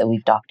topics that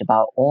we've talked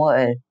about,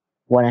 or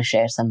want to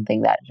share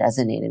something that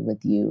resonated with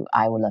you,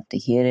 I would love to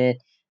hear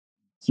it.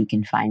 You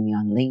can find me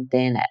on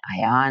LinkedIn at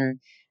Aayaan,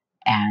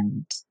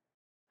 and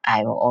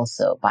I will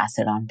also pass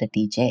it on to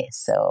TJ.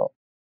 So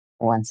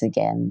once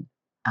again,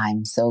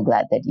 I'm so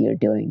glad that you're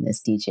doing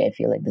this, TJ. I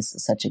feel like this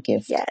is such a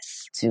gift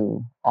Yes.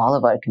 to all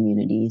of our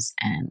communities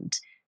and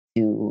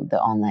to the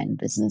online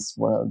business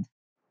world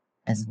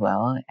as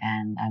well.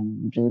 And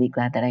I'm really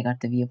glad that I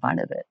got to be a part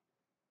of it.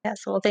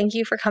 Yes. Well, thank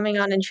you for coming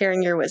on and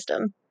sharing your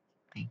wisdom.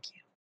 Thank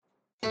you.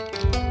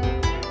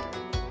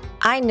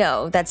 I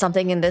know that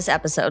something in this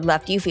episode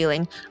left you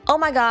feeling, oh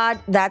my God,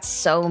 that's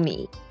so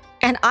me.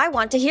 And I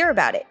want to hear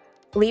about it.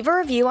 Leave a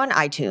review on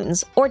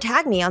iTunes or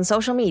tag me on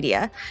social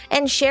media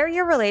and share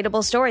your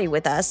relatable story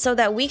with us so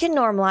that we can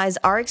normalize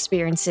our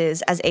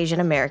experiences as Asian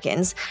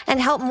Americans and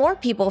help more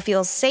people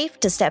feel safe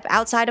to step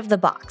outside of the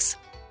box.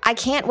 I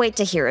can't wait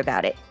to hear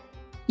about it.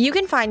 You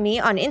can find me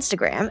on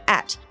Instagram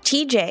at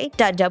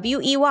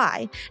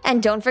tj.wey,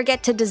 and don't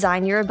forget to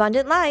design your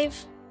abundant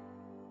life.